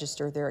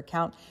re-register their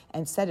account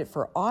and set it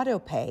for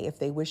autopay if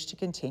they wish to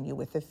continue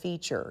with the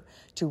feature.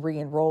 To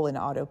re-enroll in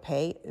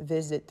autopay,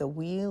 visit the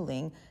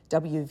Wheeling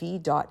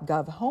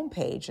wv.gov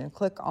homepage and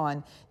click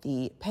on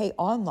the Pay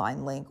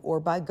Online link, or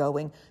by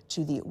going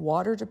to the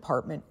Water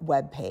Department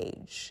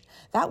webpage.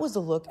 That was a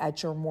look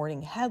at your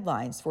morning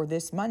headlines for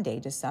this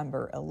Monday,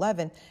 December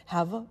 11th.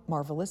 Have a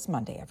marvelous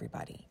Monday,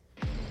 everybody.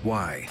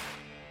 Why?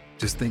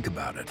 Just think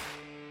about it.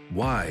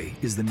 Why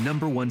is the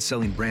 #1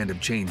 selling brand of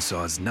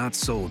chainsaws not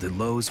sold at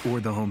Lowe's or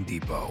the Home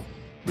Depot?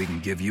 We can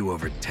give you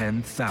over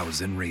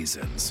 10,000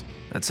 reasons.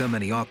 That's how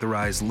many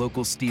authorized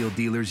local steel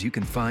dealers you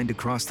can find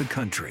across the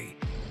country.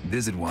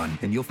 Visit one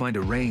and you'll find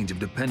a range of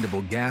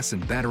dependable gas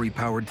and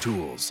battery-powered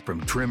tools,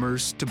 from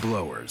trimmers to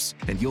blowers.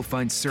 And you'll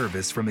find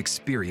service from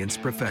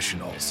experienced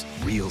professionals.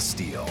 Real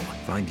steel.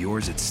 Find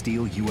yours at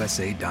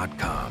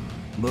steelusa.com.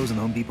 Lowe's and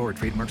Home Depot are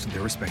trademarks of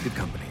their respective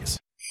companies.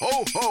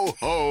 Ho, ho,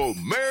 ho!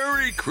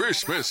 Merry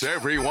Christmas,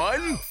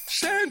 everyone!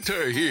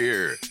 Santa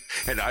here!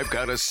 And I've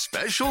got a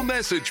special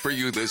message for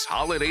you this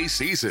holiday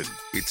season.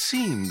 It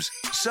seems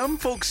some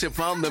folks have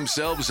found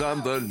themselves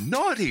on the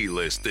naughty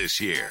list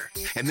this year,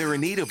 and they're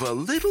in need of a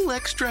little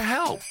extra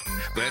help.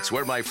 That's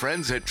where my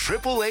friends at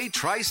AAA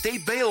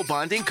Tri-State Bail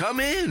Bonding come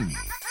in.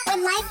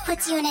 When life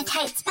puts you in a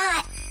tight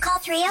spot, call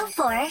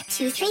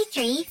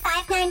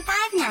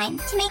 304-233-5959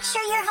 to make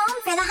sure you're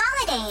home for the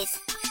holidays.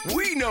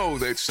 We know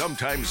that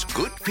sometimes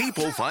good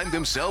people find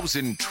themselves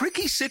in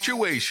tricky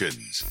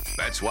situations.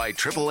 That's why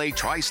AAA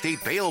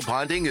Tri-State Bail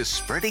Bonding is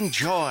spreading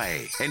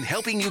joy and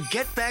helping you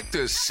get back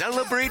to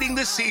celebrating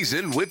the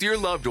season with your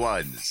loved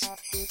ones.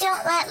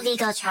 Don't let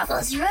legal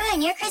troubles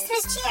ruin your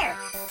Christmas cheer.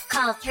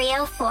 Call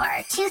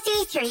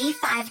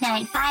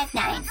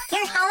 304-233-5959.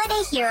 Your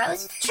holiday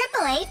heroes,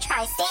 AAA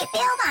Tri-State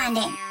Bail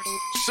Bonding.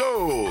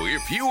 So,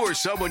 if you or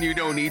someone you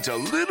know needs a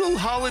little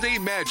holiday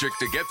magic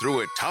to get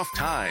through a tough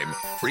time,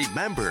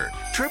 remember,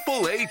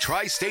 AAA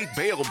Tri-State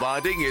Bail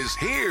Bonding is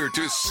here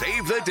to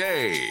save the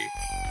day.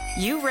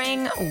 You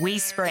ring, we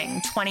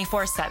spring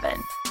 24/7,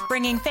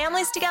 bringing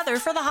families together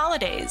for the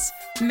holidays.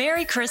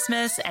 Merry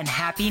Christmas and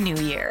Happy New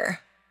Year.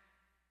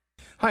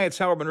 Hi, it's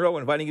Howard Monroe,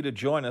 inviting you to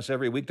join us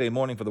every weekday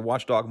morning for the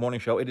Watchdog Morning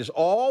Show. It is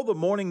all the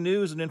morning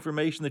news and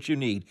information that you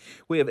need.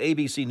 We have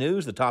ABC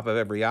News, the top of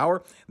every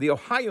hour, the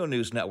Ohio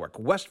News Network,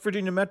 West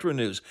Virginia Metro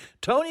News,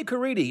 Tony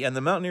Caridi and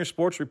the Mountaineer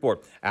Sports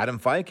Report. Adam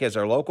Fike has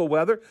our local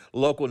weather,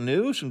 local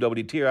news from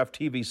WTRF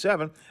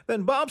TV7.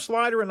 Then Bob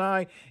Slider and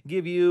I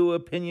give you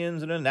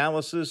opinions and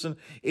analysis and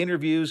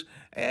interviews,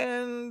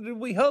 and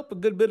we hope a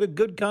good bit of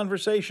good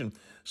conversation.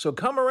 So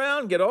come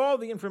around, get all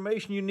the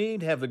information you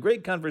need, have the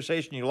great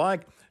conversation you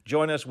like.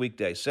 Join us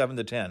weekdays, 7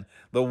 to 10,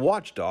 the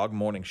Watchdog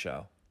Morning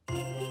Show.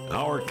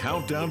 Our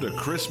countdown to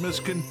Christmas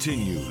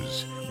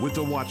continues with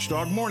the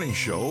Watchdog Morning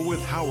Show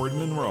with Howard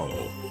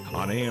Monroe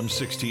on AM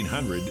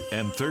 1600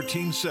 and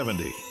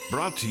 1370.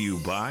 Brought to you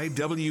by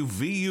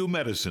WVU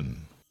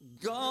Medicine.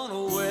 Gone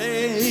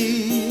away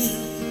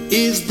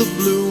is the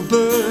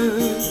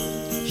bluebird,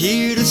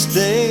 here to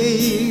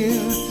stay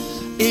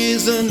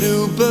is a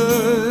new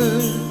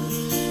bird.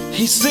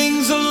 He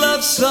sings a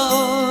love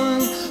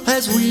song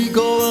as we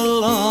go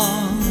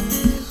along,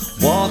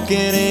 walking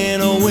in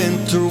a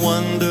winter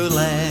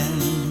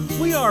wonderland.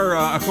 We are,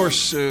 of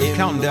course,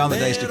 counting down the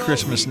days to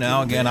Christmas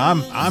now. Again,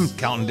 I'm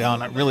counting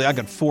down. Really, I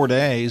got 4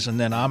 days, and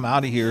then I'm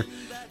out of here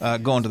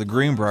going to the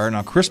Greenbrier.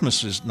 Now,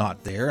 Christmas is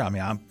not there. I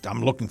mean,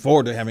 I'm looking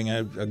forward to having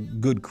a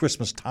good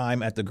Christmas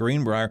time at the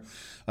Greenbrier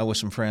with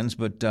some friends.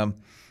 But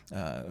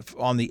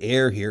on the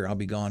air here, I'll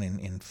be gone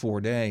in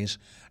 4 days.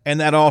 And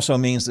that also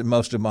means that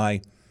most of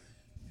my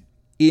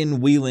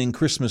in-wheeling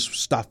Christmas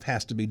stuff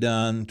has to be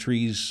done,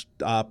 trees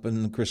up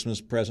and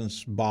Christmas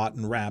presents bought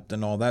and wrapped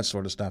and all that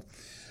sort of stuff.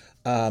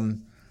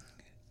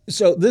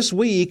 So this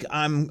week,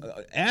 I'm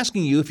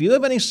asking you if you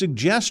have any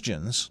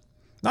suggestions,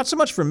 not so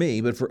much for me,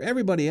 but for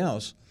everybody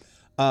else,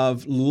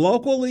 of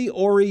locally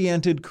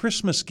oriented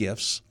Christmas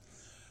gifts.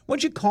 Why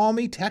don't you call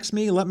me, text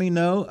me, let me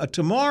know.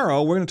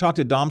 Tomorrow, we're going to talk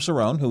to Dom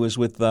Cerrone, who is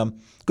with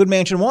Good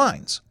Mansion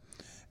Wines.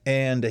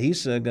 And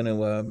he's going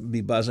to be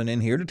buzzing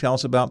in here to tell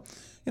us about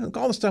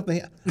all the stuff they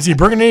have. Is he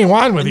bringing any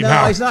wine with him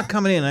now? No, he's not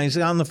coming in. He's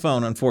on the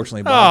phone,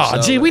 unfortunately, Bob.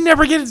 Oh, gee, we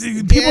never get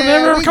it. People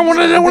never come on.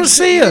 They don't want to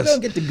see us. We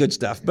don't get the good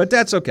stuff, but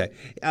that's okay.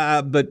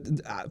 But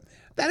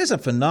that is a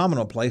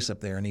phenomenal place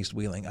up there in East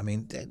Wheeling. I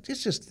mean,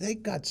 it's just they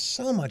got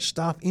so much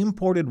stuff,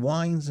 imported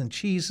wines and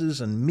cheeses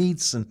and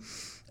meats and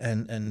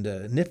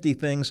nifty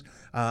things.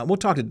 We'll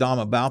talk to Dom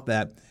about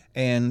that.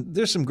 And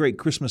there's some great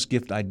Christmas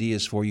gift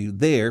ideas for you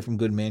there from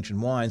Good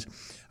Mansion Wines.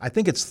 I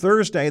think it's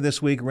Thursday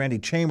this week. Randy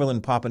Chamberlain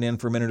popping in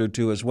for a minute or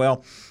two as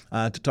well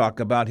to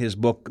talk about his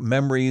book,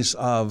 Memories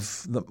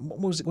of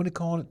what do you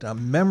call it?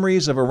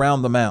 Memories of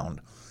Around the Mound,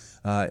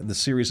 the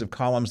series of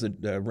columns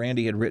that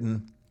Randy had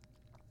written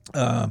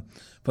for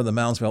the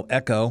Moundsville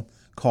Echo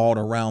called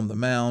Around the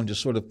Mound,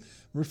 just sort of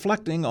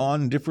reflecting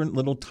on different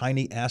little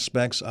tiny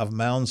aspects of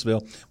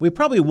Moundsville. We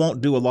probably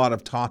won't do a lot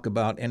of talk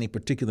about any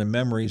particular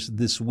memories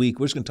this week.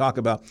 We're just going to talk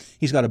about,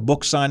 he's got a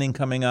book signing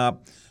coming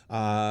up.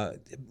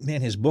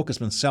 Man, his book has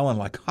been selling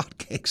like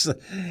hotcakes.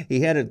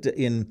 He had it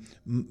in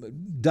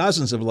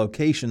dozens of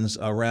locations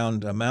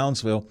around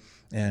Moundsville,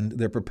 and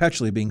they're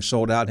perpetually being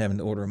sold out, having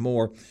to order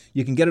more.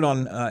 You can get it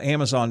on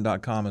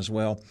Amazon.com as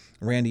well.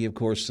 Randy, of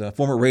course,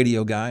 former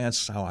radio guy.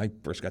 That's how I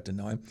first got to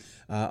know him.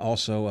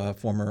 Also a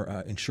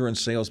former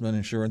insurance salesman,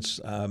 insurance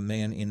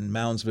man in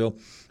Moundsville,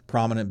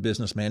 prominent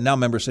businessman, now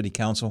member of city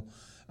council,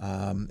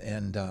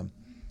 and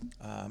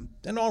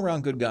an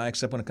all-around good guy,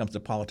 except when it comes to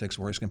politics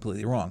where he's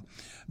completely wrong.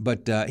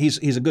 But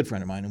he's a good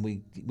friend of mine, and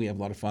we have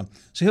a lot of fun.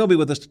 So he'll be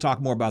with us to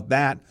talk more about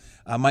that.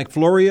 Mike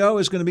Florio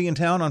is going to be in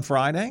town on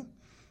Friday.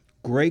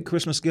 Great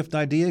Christmas gift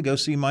idea. Go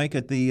see Mike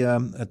at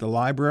the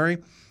library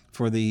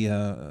for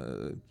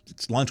the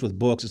it's lunch with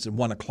books. It's at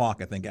 1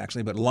 o'clock, I think,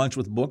 actually, but lunch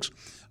with books.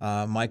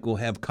 Mike will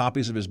have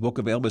copies of his book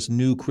available, his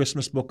new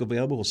Christmas book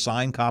available. We'll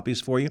sign copies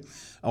for you,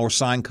 or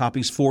sign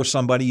copies for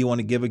somebody you want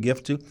to give a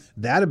gift to.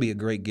 That'd be a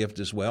great gift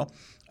as well.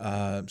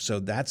 So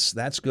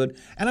that's good.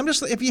 And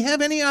if you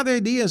have any other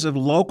ideas of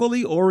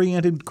locally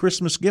oriented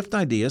Christmas gift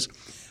ideas,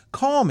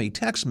 call me,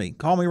 text me.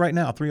 Call me right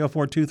now,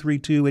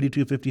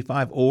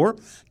 304-232-8255, or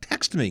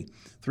text me,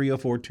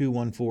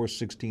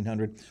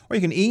 304-214-1600. Or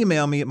you can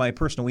email me at my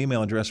personal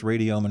email address,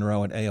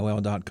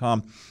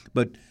 radiomonroe@aol.com.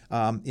 But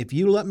if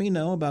you let me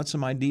know about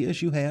some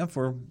ideas you have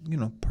for,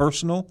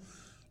 personal,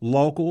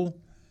 local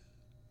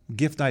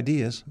gift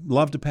ideas,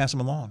 love to pass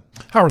them along.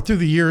 Howard, through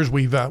the years,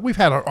 we've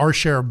had our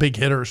share of big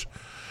hitters.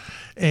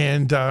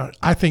 And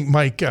I think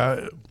Mike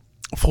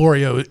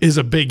Florio is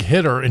a big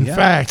hitter. In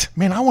fact,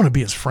 man, I want to be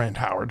his friend,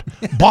 Howard.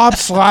 Bob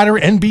Slider,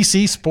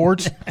 NBC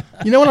Sports.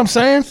 You know what I'm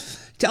saying?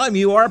 Tell him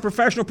you are a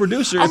professional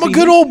producer. I'm a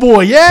good old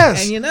boy,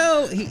 yes. And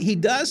he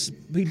does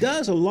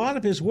a lot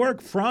of his work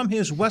from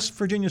his West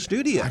Virginia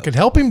studio. I could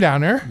help him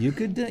down there. You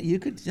could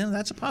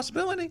that's a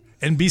possibility.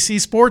 NBC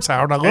Sports,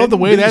 Howard. I love the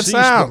way that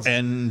sounds.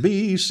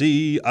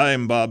 NBC,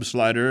 I'm Bob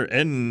Slider,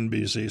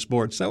 NBC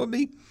Sports. It'd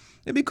be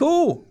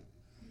cool.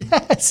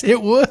 Yes,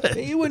 it would.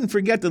 You wouldn't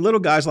forget the little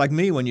guys like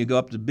me when you go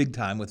up to big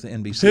time with the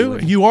NBC.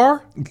 Who? You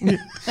are?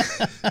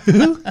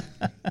 Who?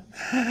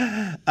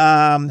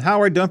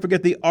 Howard, don't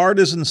forget the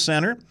Artisan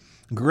Center.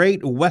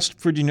 Great West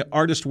Virginia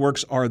artist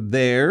works are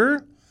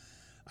there.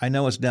 I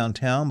know it's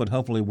downtown, but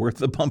hopefully worth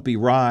the bumpy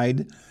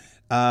ride.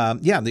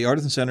 The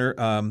Artisan Center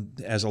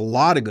has a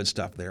lot of good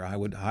stuff there. I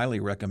would highly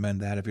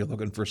recommend that if you're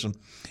looking for some.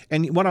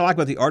 And what I like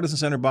about the Artisan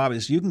Center, Bob,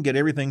 is you can get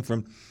everything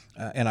from,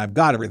 and I've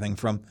got everything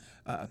from,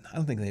 I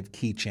don't think they have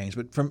keychains,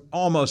 but from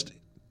almost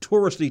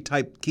touristy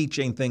type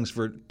keychain things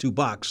for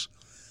 $2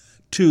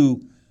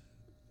 to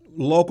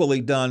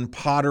locally done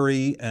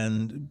pottery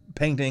and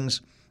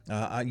paintings.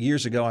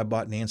 Years ago, I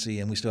bought Nancy,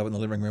 and we still have in the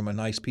living room, a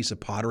nice piece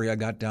of pottery I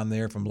got down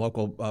there from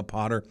local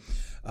potter.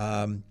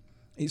 And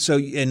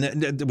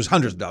there was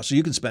hundreds of dollars. So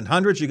you can spend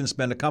hundreds, you can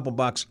spend a couple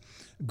bucks.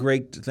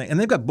 Great thing. And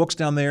they've got books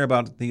down there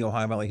about the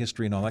Ohio Valley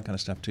history and all that kind of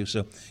stuff too.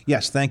 So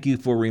yes, thank you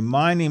for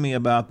reminding me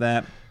about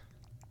that.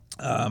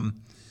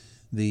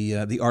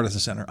 The Artisan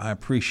Center. I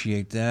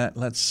appreciate that.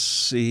 Let's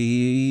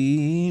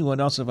see. What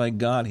else have I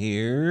got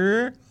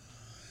here?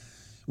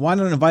 Why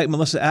not invite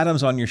Melissa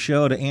Adams on your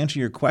show to answer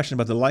your question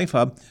about the Life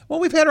Hub? Well,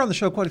 we've had her on the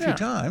show quite a few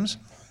times.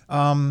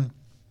 And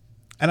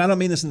I don't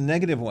mean this in a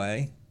negative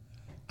way.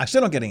 I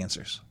still don't get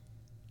answers.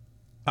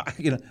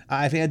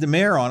 I've had the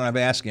mayor on and I've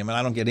asked him and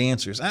I don't get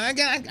answers.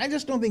 I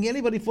just don't think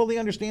anybody fully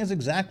understands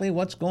exactly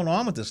what's going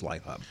on with this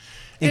Life Hub,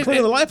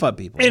 including the Life Hub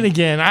people. And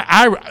again,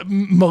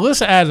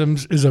 Melissa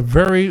Adams is a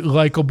very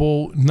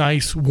likable,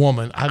 nice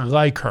woman. I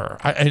like her.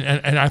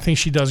 And I think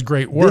she does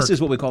great work. This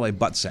is what we call a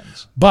butt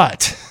sentence.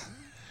 But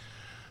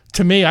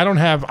to me, I don't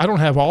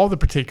have all the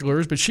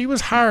particulars, but she was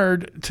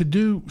hired to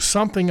do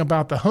something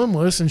about the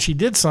homeless, and she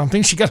did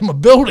something. She got them a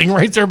building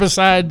right there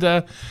beside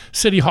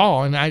City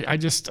Hall, and I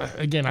just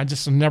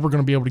am never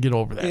going to be able to get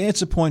over that.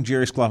 It's a point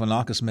Jerry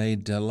Sklavonakis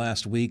made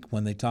last week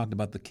when they talked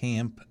about the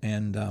camp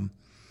and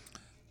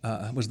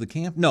was the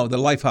camp? No, the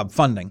Life Hub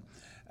funding,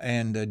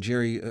 and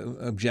Jerry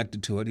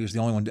objected to it. He was the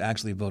only one to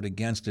actually vote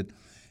against it.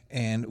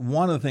 And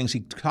one of the things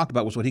he talked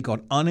about was what he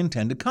called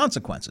unintended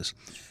consequences,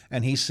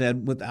 and he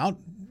said without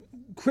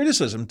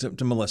criticism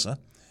to Melissa,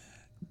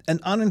 an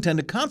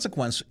unintended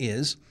consequence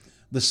is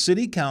the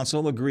city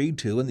council agreed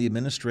to and the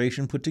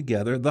administration put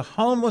together the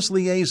homeless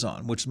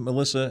liaison, which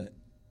Melissa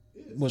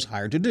was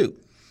hired to do.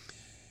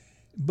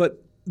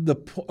 But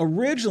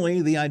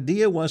originally the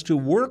idea was to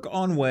work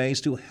on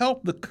ways to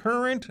help the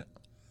current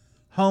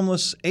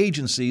homeless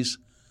agencies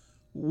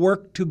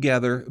work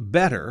together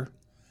better,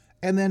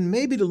 and then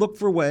maybe to look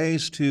for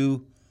ways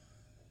to,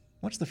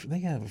 they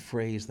have a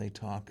phrase they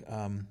talk,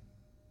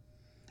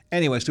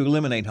 anyways, to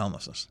eliminate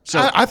homelessness.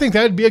 So I think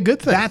that would be a good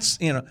thing. That's,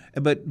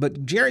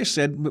 but Jerry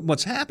said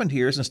what's happened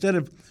here is instead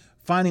of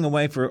finding a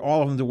way for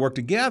all of them to work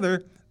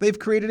together, they've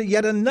created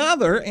yet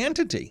another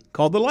entity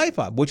called the Life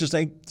Hub, which is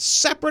a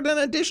separate and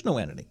additional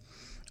entity.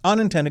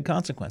 Unintended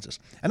consequences.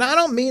 And I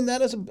don't mean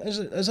that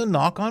as a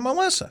knock on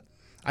Melissa.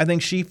 I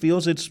think she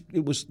feels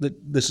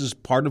this is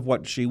part of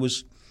what she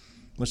was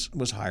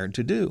hired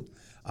to do.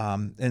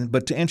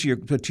 But to answer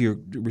your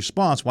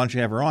response, why don't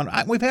you have her on?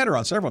 We've had her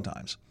on several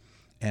times.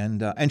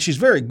 And she's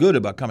very good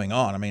about coming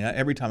on. I mean,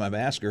 every time I've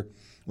asked her,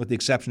 with the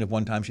exception of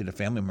one time she had a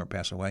family member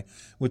pass away,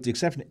 with the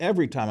exception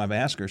every time I've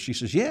asked her, she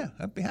says, yeah,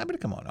 I'd be happy to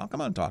come on. I'll come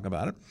on and talk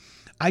about it.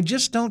 I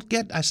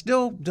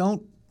still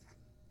don't.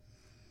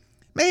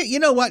 Maybe, you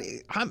know what?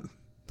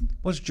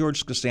 What's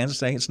George Costanza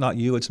saying? It's not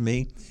you, it's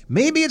me.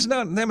 Maybe it's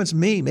not them, it's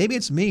me. Maybe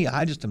it's me.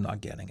 I just am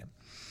not getting it.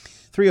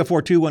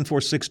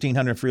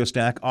 304-214-1600 Frio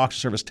Stack,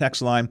 auction service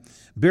text line.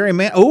 Barry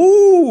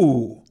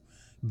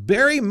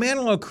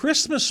Manilow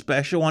Christmas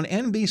special on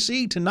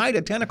NBC tonight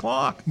at 10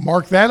 o'clock.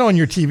 Mark that on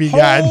your TV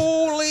guide.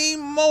 Holy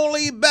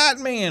moly,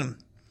 Batman.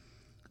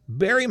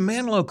 Barry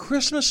Manilow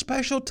Christmas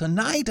special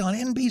tonight on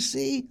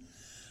NBC.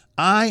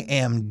 I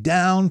am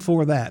down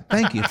for that.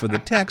 Thank you for the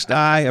text.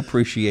 I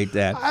appreciate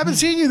that. I haven't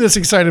seen you this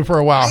excited for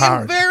a while,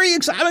 Howard. I'm very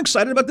excited. I'm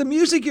excited about the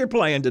music you're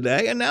playing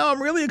today, and now I'm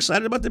really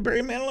excited about the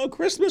Barry Manilow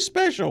Christmas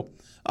special.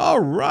 All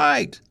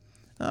right.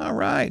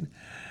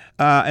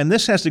 And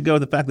this has to go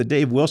with the fact that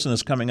Dave Wilson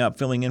is coming up,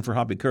 filling in for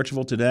Hoppy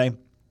Kercheval today.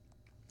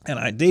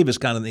 And Dave is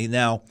kind of the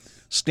now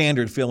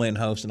standard fill-in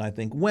host, and I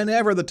think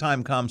whenever the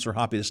time comes for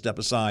Hoppy to step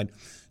aside,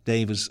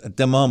 Dave is, at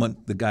the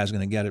moment, the guy's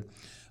going to get it.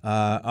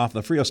 Off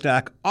the Frio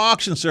Stack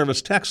auction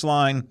service text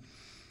line,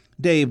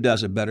 Dave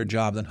does a better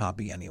job than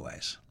Hoppy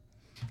anyways.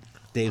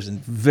 Dave's a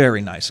very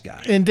nice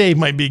guy. And Dave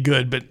might be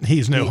good, but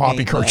he's no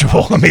Hoppy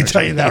Kercheval. Let me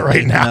tell you that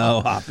right now.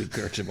 No Hoppy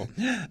Kercheval.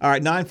 All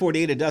right,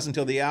 9:48, it does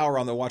until the hour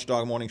on the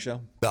Watchdog Morning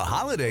Show. The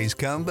holidays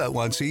come but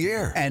once a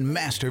year, and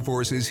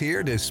Masterforce is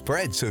here to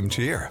spread some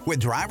cheer with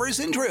drivers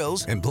and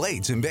drills and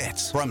blades and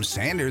bits. From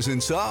sanders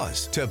and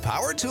saws to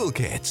power tool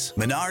kits,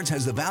 Menards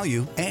has the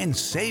value and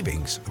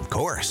savings, of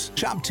course.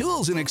 Shop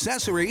tools and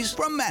accessories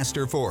from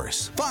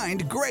Masterforce.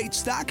 Find great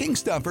stocking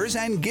stuffers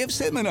and gifts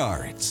at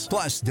Menards.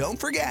 Plus, don't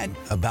forget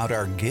about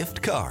our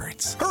gift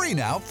cards. Hurry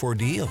now for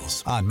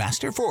deals on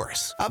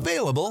Masterforce.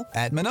 Available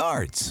at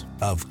Menards,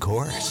 of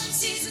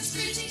course.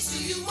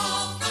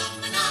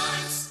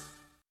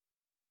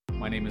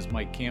 My name is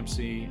Mike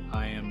Campsey.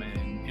 I am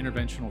an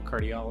interventional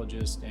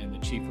cardiologist and the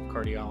chief of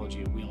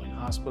cardiology at Wheeling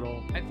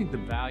Hospital. I think the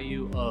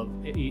value of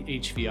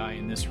HVI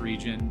in this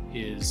region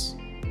is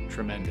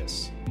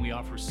tremendous. We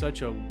offer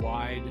such a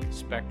wide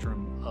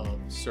spectrum of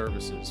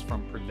services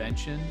from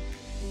prevention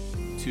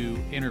to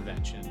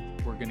intervention.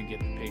 We're going to get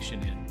the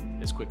patient in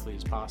as quickly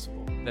as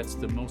possible. That's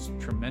the most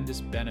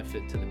tremendous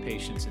benefit to the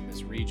patients in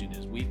this region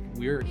is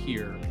we're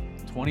here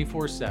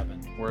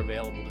 24/7. We're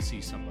available to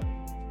see somebody.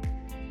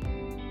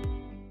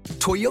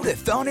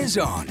 Toyotathon is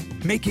on,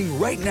 making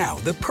right now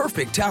the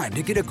perfect time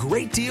to get a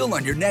great deal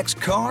on your next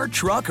car,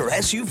 truck, or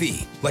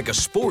SUV, like a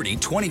sporty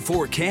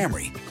 24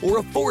 Camry or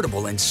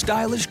affordable and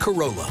stylish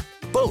Corolla,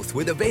 both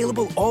with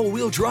available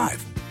all-wheel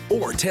drive.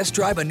 Or test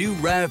drive a new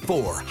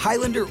RAV4,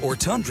 Highlander, or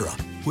Tundra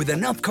with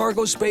enough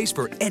cargo space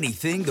for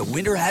anything the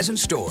winter has in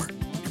store.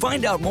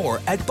 Find out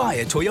more at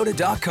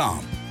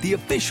buyatoyota.com, the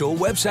official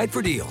website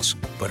for deals.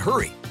 But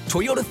hurry,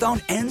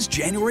 Toyotathon ends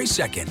January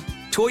 2nd.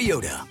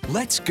 Toyota,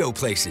 let's go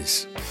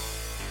places.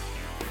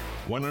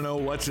 Want to know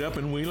what's up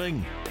in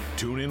Wheeling?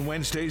 Tune in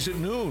Wednesdays at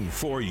noon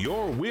for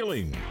Your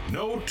Wheeling.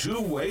 No two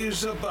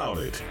ways about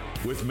it.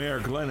 With Mayor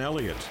Glenn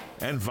Elliott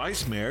and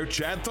Vice Mayor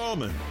Chad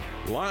Thalman.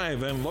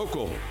 Live and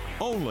local,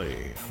 only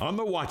on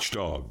the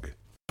Watchdog.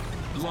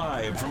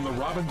 Live from the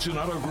Robinson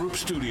Auto Group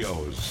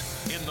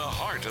studios in the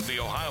heart of the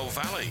Ohio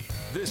Valley.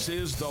 This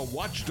is the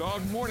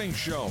Watchdog Morning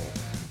Show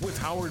with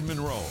Howard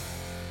Monroe.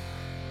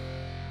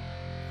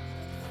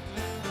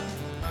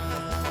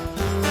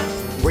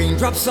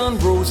 Raindrops on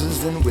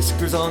roses and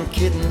whiskers on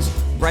kittens,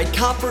 bright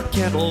copper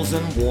kettles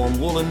and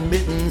warm woolen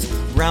mittens,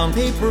 brown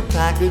paper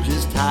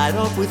packages tied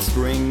up with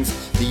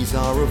strings. These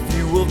are a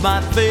few of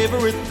my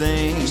favorite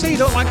things. You say you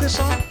don't like this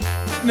song?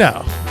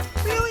 No.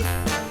 Really?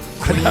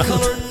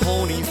 Cream-colored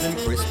ponies and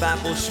crisp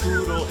apple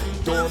strudel,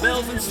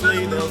 doorbells and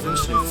sleigh bells and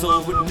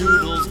schnitzel with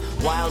noodles,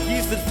 wild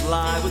geese that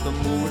fly with the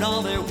moon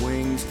on their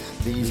wings.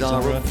 These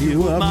are a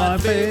few of my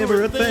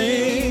favorite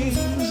things.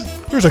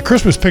 There's a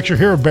Christmas picture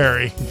here of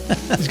Barry.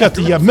 He's got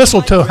the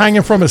mistletoe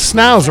hanging from his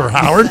schnauzer,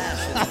 Howard.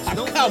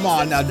 Come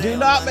on now, do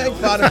not make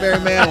fun of Barry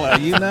Manilow.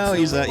 You know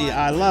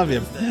I love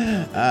him.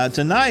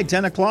 Tonight,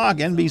 10 o'clock,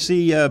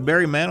 NBC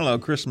Barry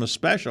Manilow Christmas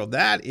special.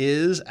 That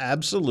is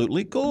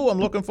absolutely cool. I'm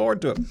looking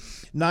forward to it.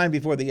 9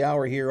 before the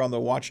hour here on the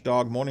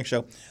Watchdog Morning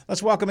Show.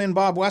 Let's welcome in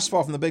Bob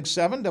Westfall from the Big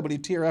 7,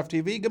 WTRF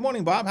TV. Good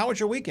morning, Bob. How was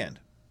your weekend?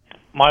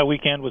 My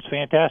weekend was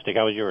fantastic.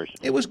 How was yours?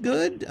 It was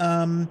good.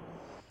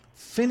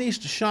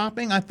 Finished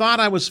shopping. I thought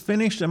I was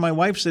finished, and my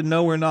wife said,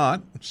 no, we're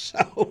not.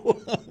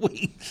 So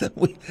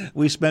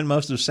we spent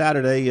most of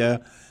Saturday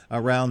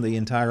around the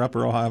entire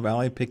upper Ohio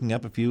Valley picking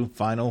up a few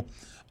final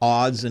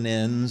odds and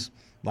ends,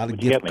 a lot of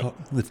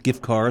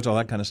gift cards, all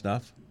that kind of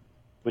stuff.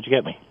 What'd you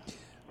get me?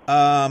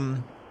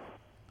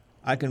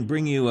 I can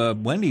bring you a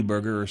Wendy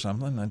burger or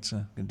something. That's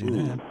can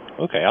do that.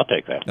 Okay, I'll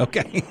take that.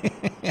 Okay.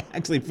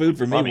 Actually, food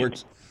for me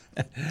works.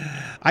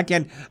 I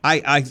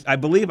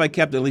believe I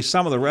kept at least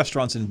some of the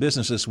restaurants in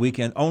business this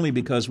weekend only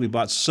because we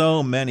bought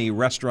so many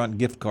restaurant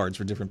gift cards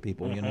for different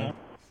people, you know.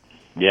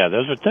 Yeah,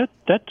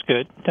 that's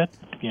good.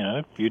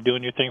 You're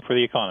doing your thing for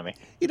the economy.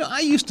 You know, I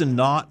used to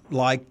not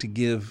like to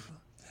give.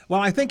 Well,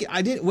 I think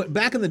I did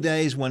back in the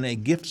days when a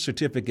gift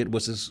certificate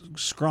was this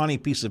scrawny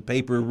piece of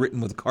paper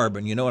written with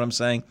carbon. You know what I'm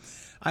saying?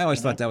 I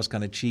always thought that was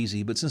kind of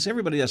cheesy, but since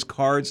everybody has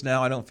cards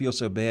now, I don't feel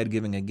so bad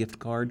giving a gift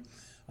card.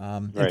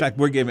 In fact,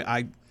 we're giving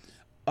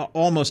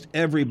almost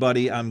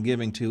everybody I'm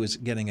giving to is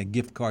getting a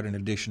gift card in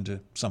addition to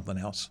something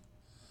else.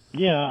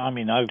 Yeah, I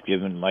mean, I've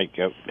given,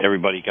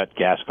 everybody got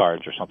gas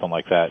cards or something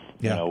like that.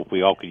 Yeah. You know,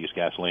 we all could use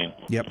gasoline.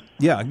 Yep.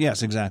 Yeah,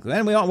 yes, exactly.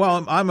 And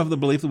I'm of the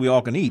belief that we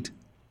all can eat.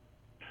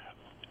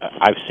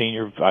 I've seen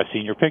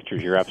your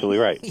pictures. You're absolutely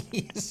right.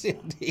 Yes,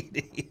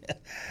 indeed.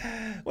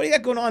 What do you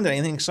got going on today?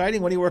 Anything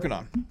exciting? What are you working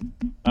on?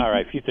 All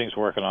right, a few things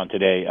working on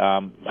today.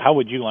 How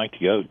would you like to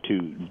go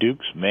to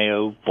Duke's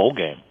Mayo bowl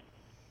game?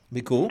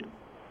 Be cool.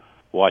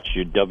 Watch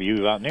your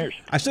W Mountaineers.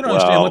 I still don't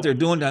understand what they're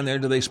doing down there.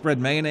 Do they spread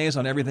mayonnaise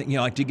on everything? You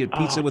know, like do you get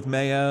pizza with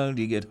mayo?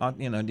 Do you get hot?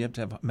 You know, do you have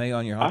to have mayo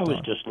on your hot dog? I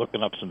was just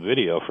looking up some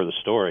video for the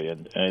story,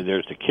 and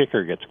there's the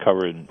kicker gets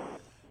covered in.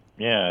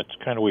 Yeah, it's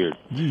kind of weird.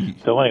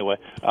 So anyway,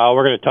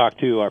 we're going to talk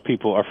to our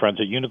friends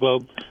at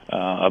Uniglobe,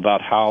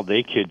 about how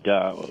they could,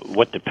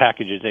 what the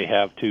packages they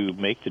have to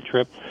make the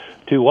trip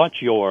to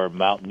watch your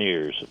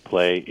Mountaineers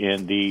play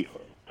in the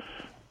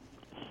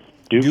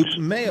Duke's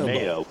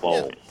Mayo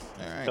Bowl.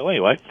 Yeah. So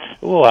anyway,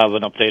 we'll have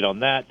an update on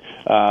that.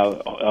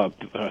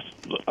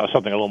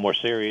 Something a little more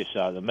serious,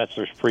 the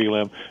Metzler's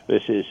prelim.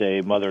 This is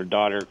a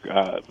mother-daughter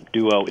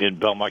duo in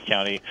Belmont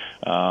County.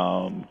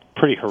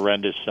 Pretty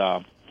horrendous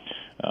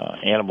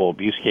animal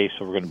abuse case,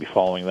 so we're going to be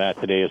following that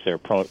today as their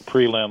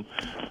prelim.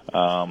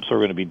 So we're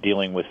going to be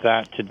dealing with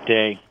that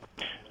today.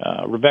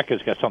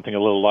 Rebecca's got something a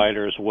little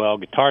lighter as well.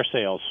 Guitar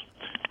sales.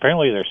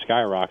 Apparently they're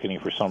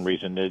skyrocketing for some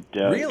reason.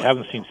 Really?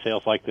 Haven't seen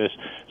sales like this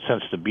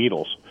since the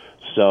Beatles.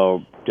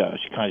 So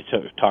she kind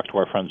of talked to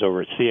our friends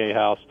over at CA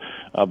House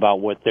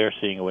about what they're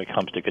seeing when it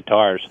comes to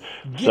guitars.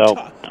 So,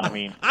 I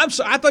mean... I'm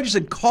sorry, I thought you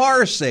said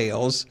car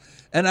sales,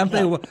 and I'm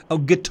thinking,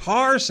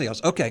 guitar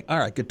sales. Okay, all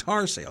right,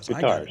 guitar sales.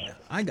 Guitars.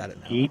 I got it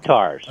now.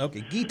 Guitars.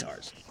 Okay,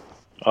 guitars.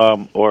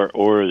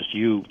 Or as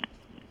you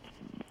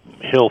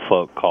hill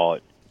folk call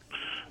it,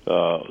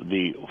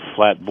 the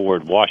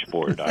flatboard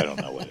washboard. I don't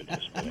know what it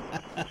is.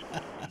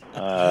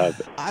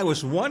 I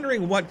was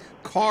wondering what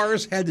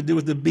cars had to do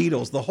with the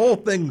Beatles. The whole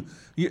thing,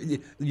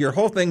 your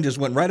whole thing just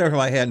went right over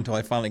my head until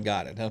I finally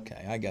got it.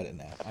 Okay, I get it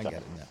now.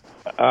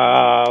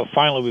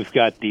 Finally, we've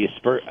got the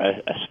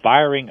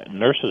Aspiring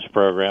Nurses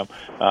Program.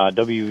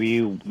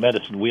 WVU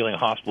Medicine Wheeling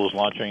Hospital is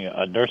launching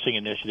a nursing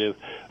initiative.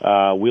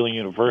 Wheeling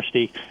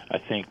University, I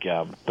think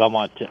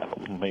Belmont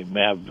may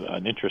have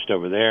an interest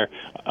over there.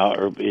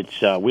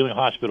 It's Wheeling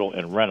Hospital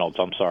and Reynolds,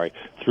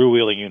 through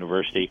Wheeling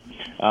University,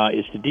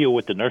 is to deal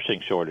with the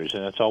nursing shortage.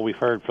 And that's all we've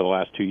heard for the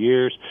last 2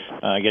 years,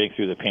 getting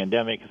through the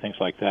pandemic and things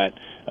like that.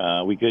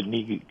 We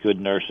need good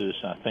nurses,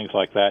 things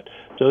like that.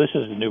 So this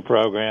is a new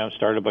program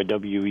started by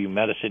WVU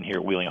Medicine here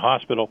at Wheeling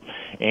Hospital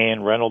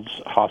and Reynolds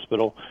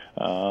Hospital.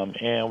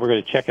 And we're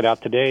going to check it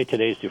out today.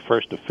 Today's the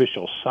first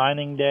official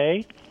signing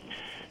day.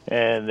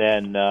 And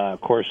then,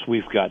 of course,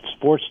 we've got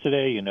sports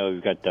today.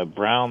 We've got the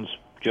Browns,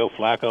 Joe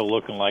Flacco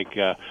looking like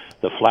the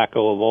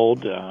Flacco of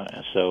old.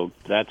 So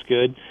that's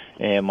good.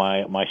 And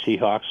my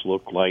Seahawks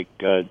look like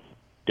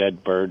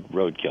dead bird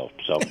roadkill.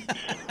 So,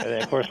 and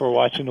then, of course, we're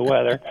watching the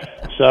weather.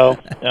 So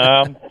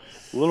a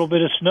little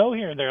bit of snow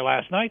here and there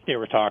last night they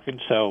were talking.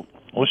 So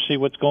we'll see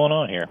what's going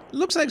on here. It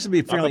looks like it's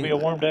going to be a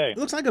warm day. It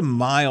looks like a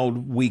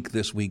mild week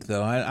this week,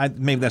 though.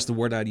 Maybe that's the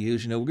word I'd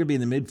use. We're going to be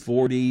in the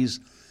mid-40s,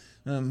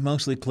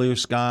 mostly clear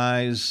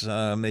skies,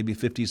 maybe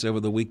 50s over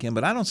the weekend.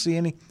 But I don't see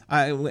any.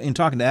 In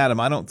talking to Adam,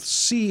 I don't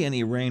see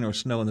any rain or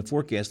snow in the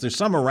forecast. There's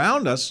some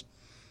around us,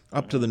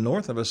 up to the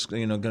north of us,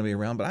 going to be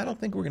around. But I don't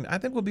think we're going to. I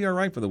think we'll be all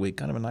right for the week.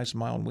 Kind of a nice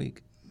mild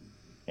week.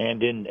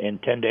 And in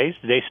 10 days,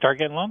 the days start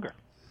getting longer.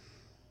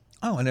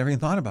 Oh, I never even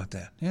thought about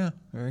that. Yeah,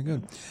 very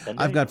good.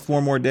 I've got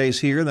 4 more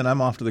days here, then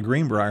I'm off to the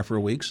Greenbrier for a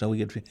week. So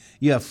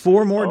you have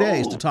 4 more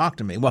days to talk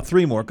to me. Well,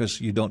 3 more because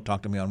you don't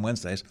talk to me on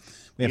Wednesdays.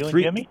 We have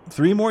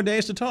three more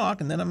days to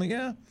talk, and then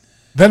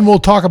Then we'll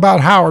talk about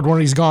Howard when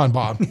he's gone,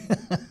 Bob.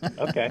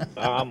 Okay.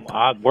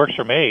 Works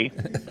for me.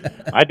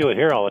 I do it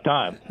here all the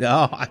time.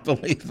 Oh, I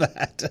believe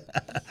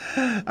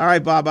that. All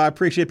right, Bob, I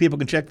appreciate people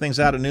can check things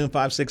out at noon,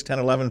 5, 6, 10,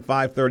 11,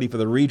 5:30 for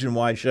the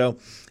region-wide show.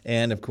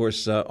 And, of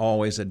course,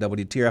 always at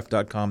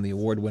WTRF.com, the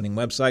award-winning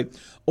website,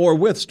 or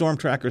with Storm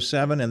Tracker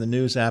 7 and the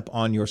news app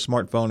on your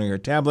smartphone or your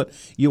tablet.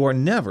 You are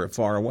never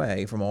far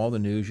away from all the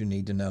news you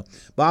need to know.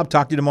 Bob,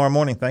 talk to you tomorrow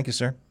morning. Thank you,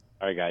 sir.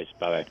 All right, guys.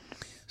 Bye-bye.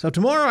 So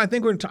tomorrow, I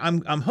think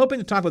I'm hoping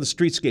to talk about the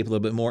streetscape a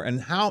little bit more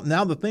and how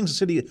now the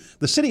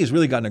city has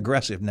really gotten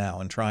aggressive now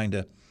in trying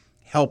to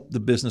help the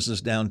businesses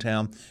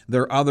downtown.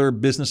 There are other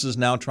businesses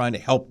now trying to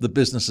help the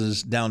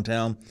businesses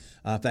downtown.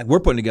 In fact, we're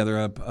putting together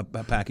a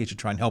package to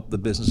try and help the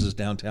businesses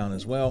downtown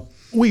as well.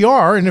 We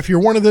are, and if you're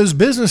one of those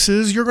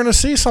businesses, you're going to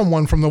see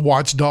someone from the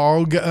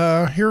Watchdog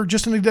here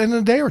just in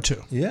a day or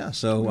two. Yeah,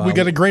 so we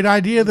got a great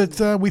idea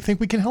that we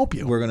think we can help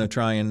you. We're going to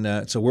try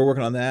and so we're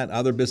working on that.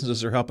 Other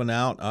businesses are helping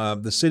out.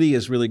 The city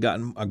has really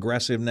gotten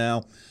aggressive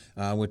now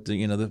with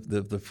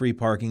the free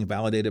parking,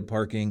 validated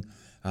parking.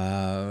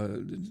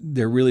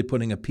 They're really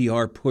putting a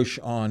PR push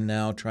on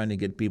now, trying to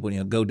get people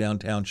go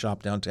downtown,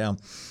 shop downtown.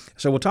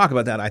 So we'll talk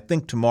about that, I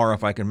think, tomorrow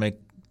if I can make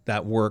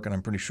that work, and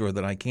I'm pretty sure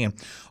that I can.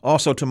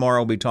 Also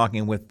tomorrow we'll be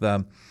talking with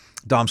Dom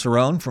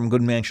Cerrone from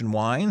Good Mansion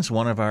Wines,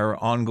 one of our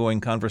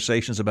ongoing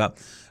conversations about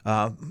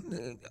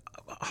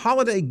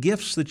holiday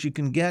gifts that you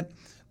can get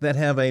that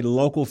have a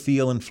local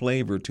feel and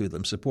flavor to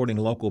them, supporting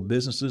local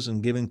businesses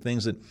and giving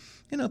things that,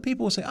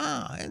 people will say,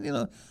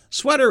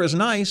 sweater is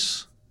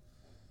nice,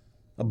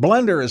 a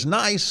blender is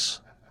nice,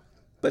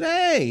 but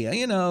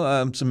hey,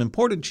 some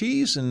imported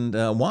cheese and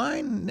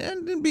wine,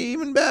 and it'd be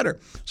even better.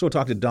 So we'll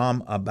talk to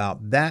Dom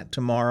about that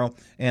tomorrow.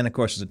 And, of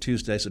course, it's a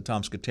Tuesday, so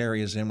Tom Scuteri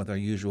is in with our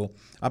usual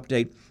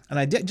update. And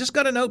I just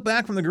got a note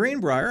back from the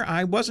Greenbrier.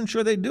 I wasn't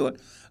sure they'd do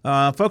it.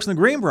 Folks in the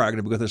Greenbrier are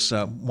going to be with us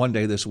one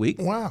day this week.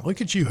 Wow, look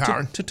at you,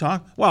 Howard. To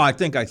talk. Well, I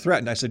think I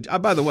threatened. I said,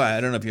 by the way,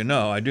 I don't know if you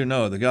know, I do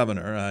know the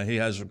governor. He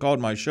has called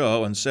my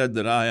show and said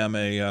that I am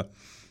a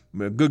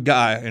good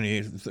guy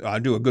and I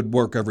do a good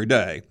work every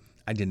day.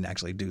 I didn't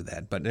actually do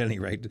that, but at any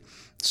rate,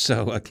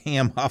 so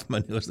Cam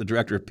Hoffman, who is the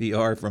director of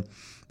PR from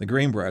the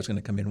Greenbrier, is going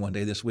to come in one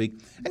day this week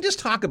and just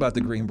talk about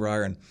the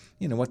Greenbrier and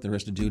what there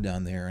is to do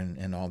down there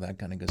and all that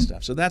kind of good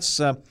stuff. So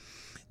that's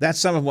that's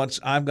some of what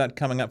I've got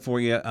coming up for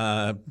you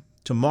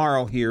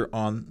tomorrow here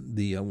on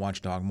the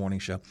Watchdog Morning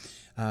Show.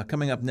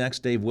 Coming up next,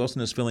 Dave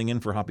Wilson is filling in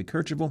for Hoppy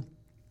Kercheval.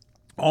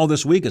 All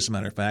this week, as a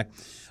matter of fact.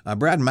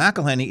 Brad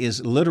McElhenney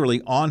is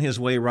literally on his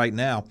way right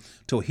now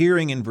to a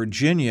hearing in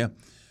Virginia,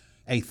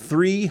 a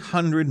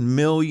 $300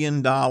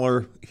 million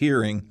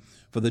hearing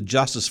for the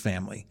Justice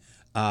family.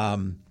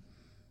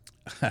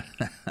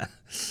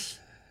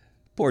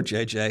 Poor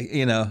JJ,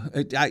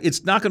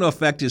 it's not going to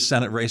affect his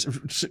Senate race.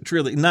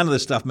 Truly, none of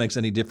this stuff makes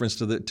any difference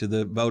to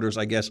the voters,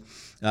 I guess.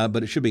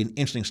 But it should be an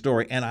interesting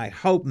story, and I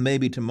hope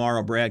maybe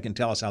tomorrow Brad can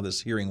tell us how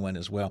this hearing went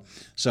as well.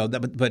 So,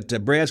 but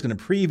Brad's going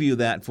to preview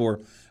that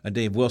for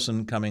Dave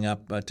Wilson coming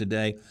up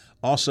today.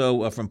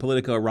 Also, from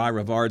Politico, Ry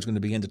Rivard's going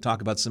to begin to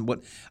talk about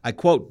what I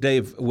quote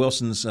Dave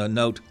Wilson's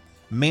note: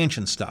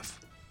 mansion stuff,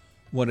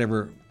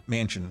 whatever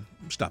mansion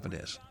stuff it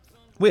is.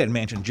 We had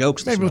mansion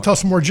jokes this Maybe morning. we'll tell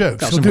some more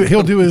jokes.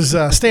 He'll do his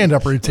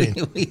stand-up routine.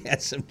 We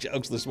had some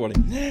jokes this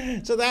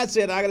morning. So that's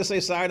it. I got to say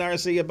sayonara,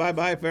 see you,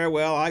 bye-bye,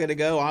 farewell. I got to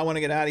go. I want to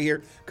get out of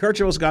here.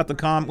 Kercheval's got the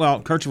comm. Well,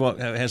 Kercheval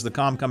has the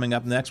comm coming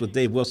up next with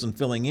Dave Wilson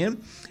filling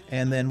in.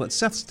 And then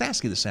Seth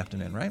Stasky this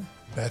afternoon, right?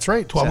 That's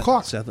right, 12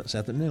 o'clock. Seth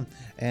at noon.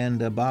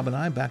 And Bob and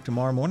I back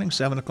tomorrow morning,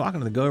 7 o'clock,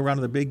 and the go around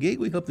to the big gig.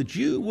 We hope that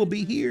you will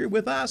be here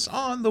with us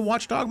on the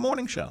Watchdog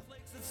Morning Show.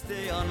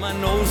 Stay on my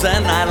nose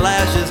and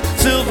eyelashes,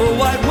 silver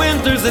white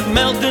winters that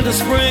melt into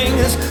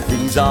springs.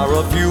 These are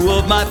a few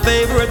of my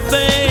favorite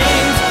things.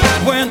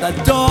 When the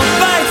dog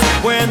bites,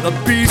 when the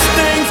bee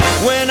stings,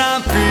 when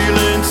I'm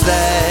feeling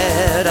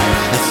sad,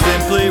 I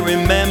simply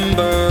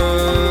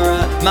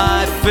remember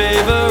my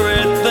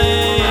favorite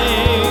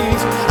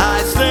things. I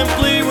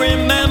simply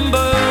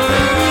remember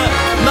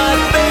my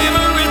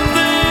favorite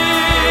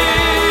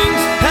things.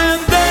 And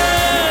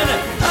then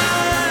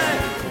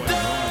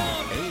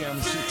AM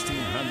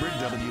 1600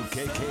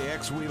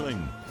 WKKX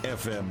Wheeling,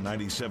 FM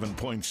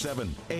 97.7.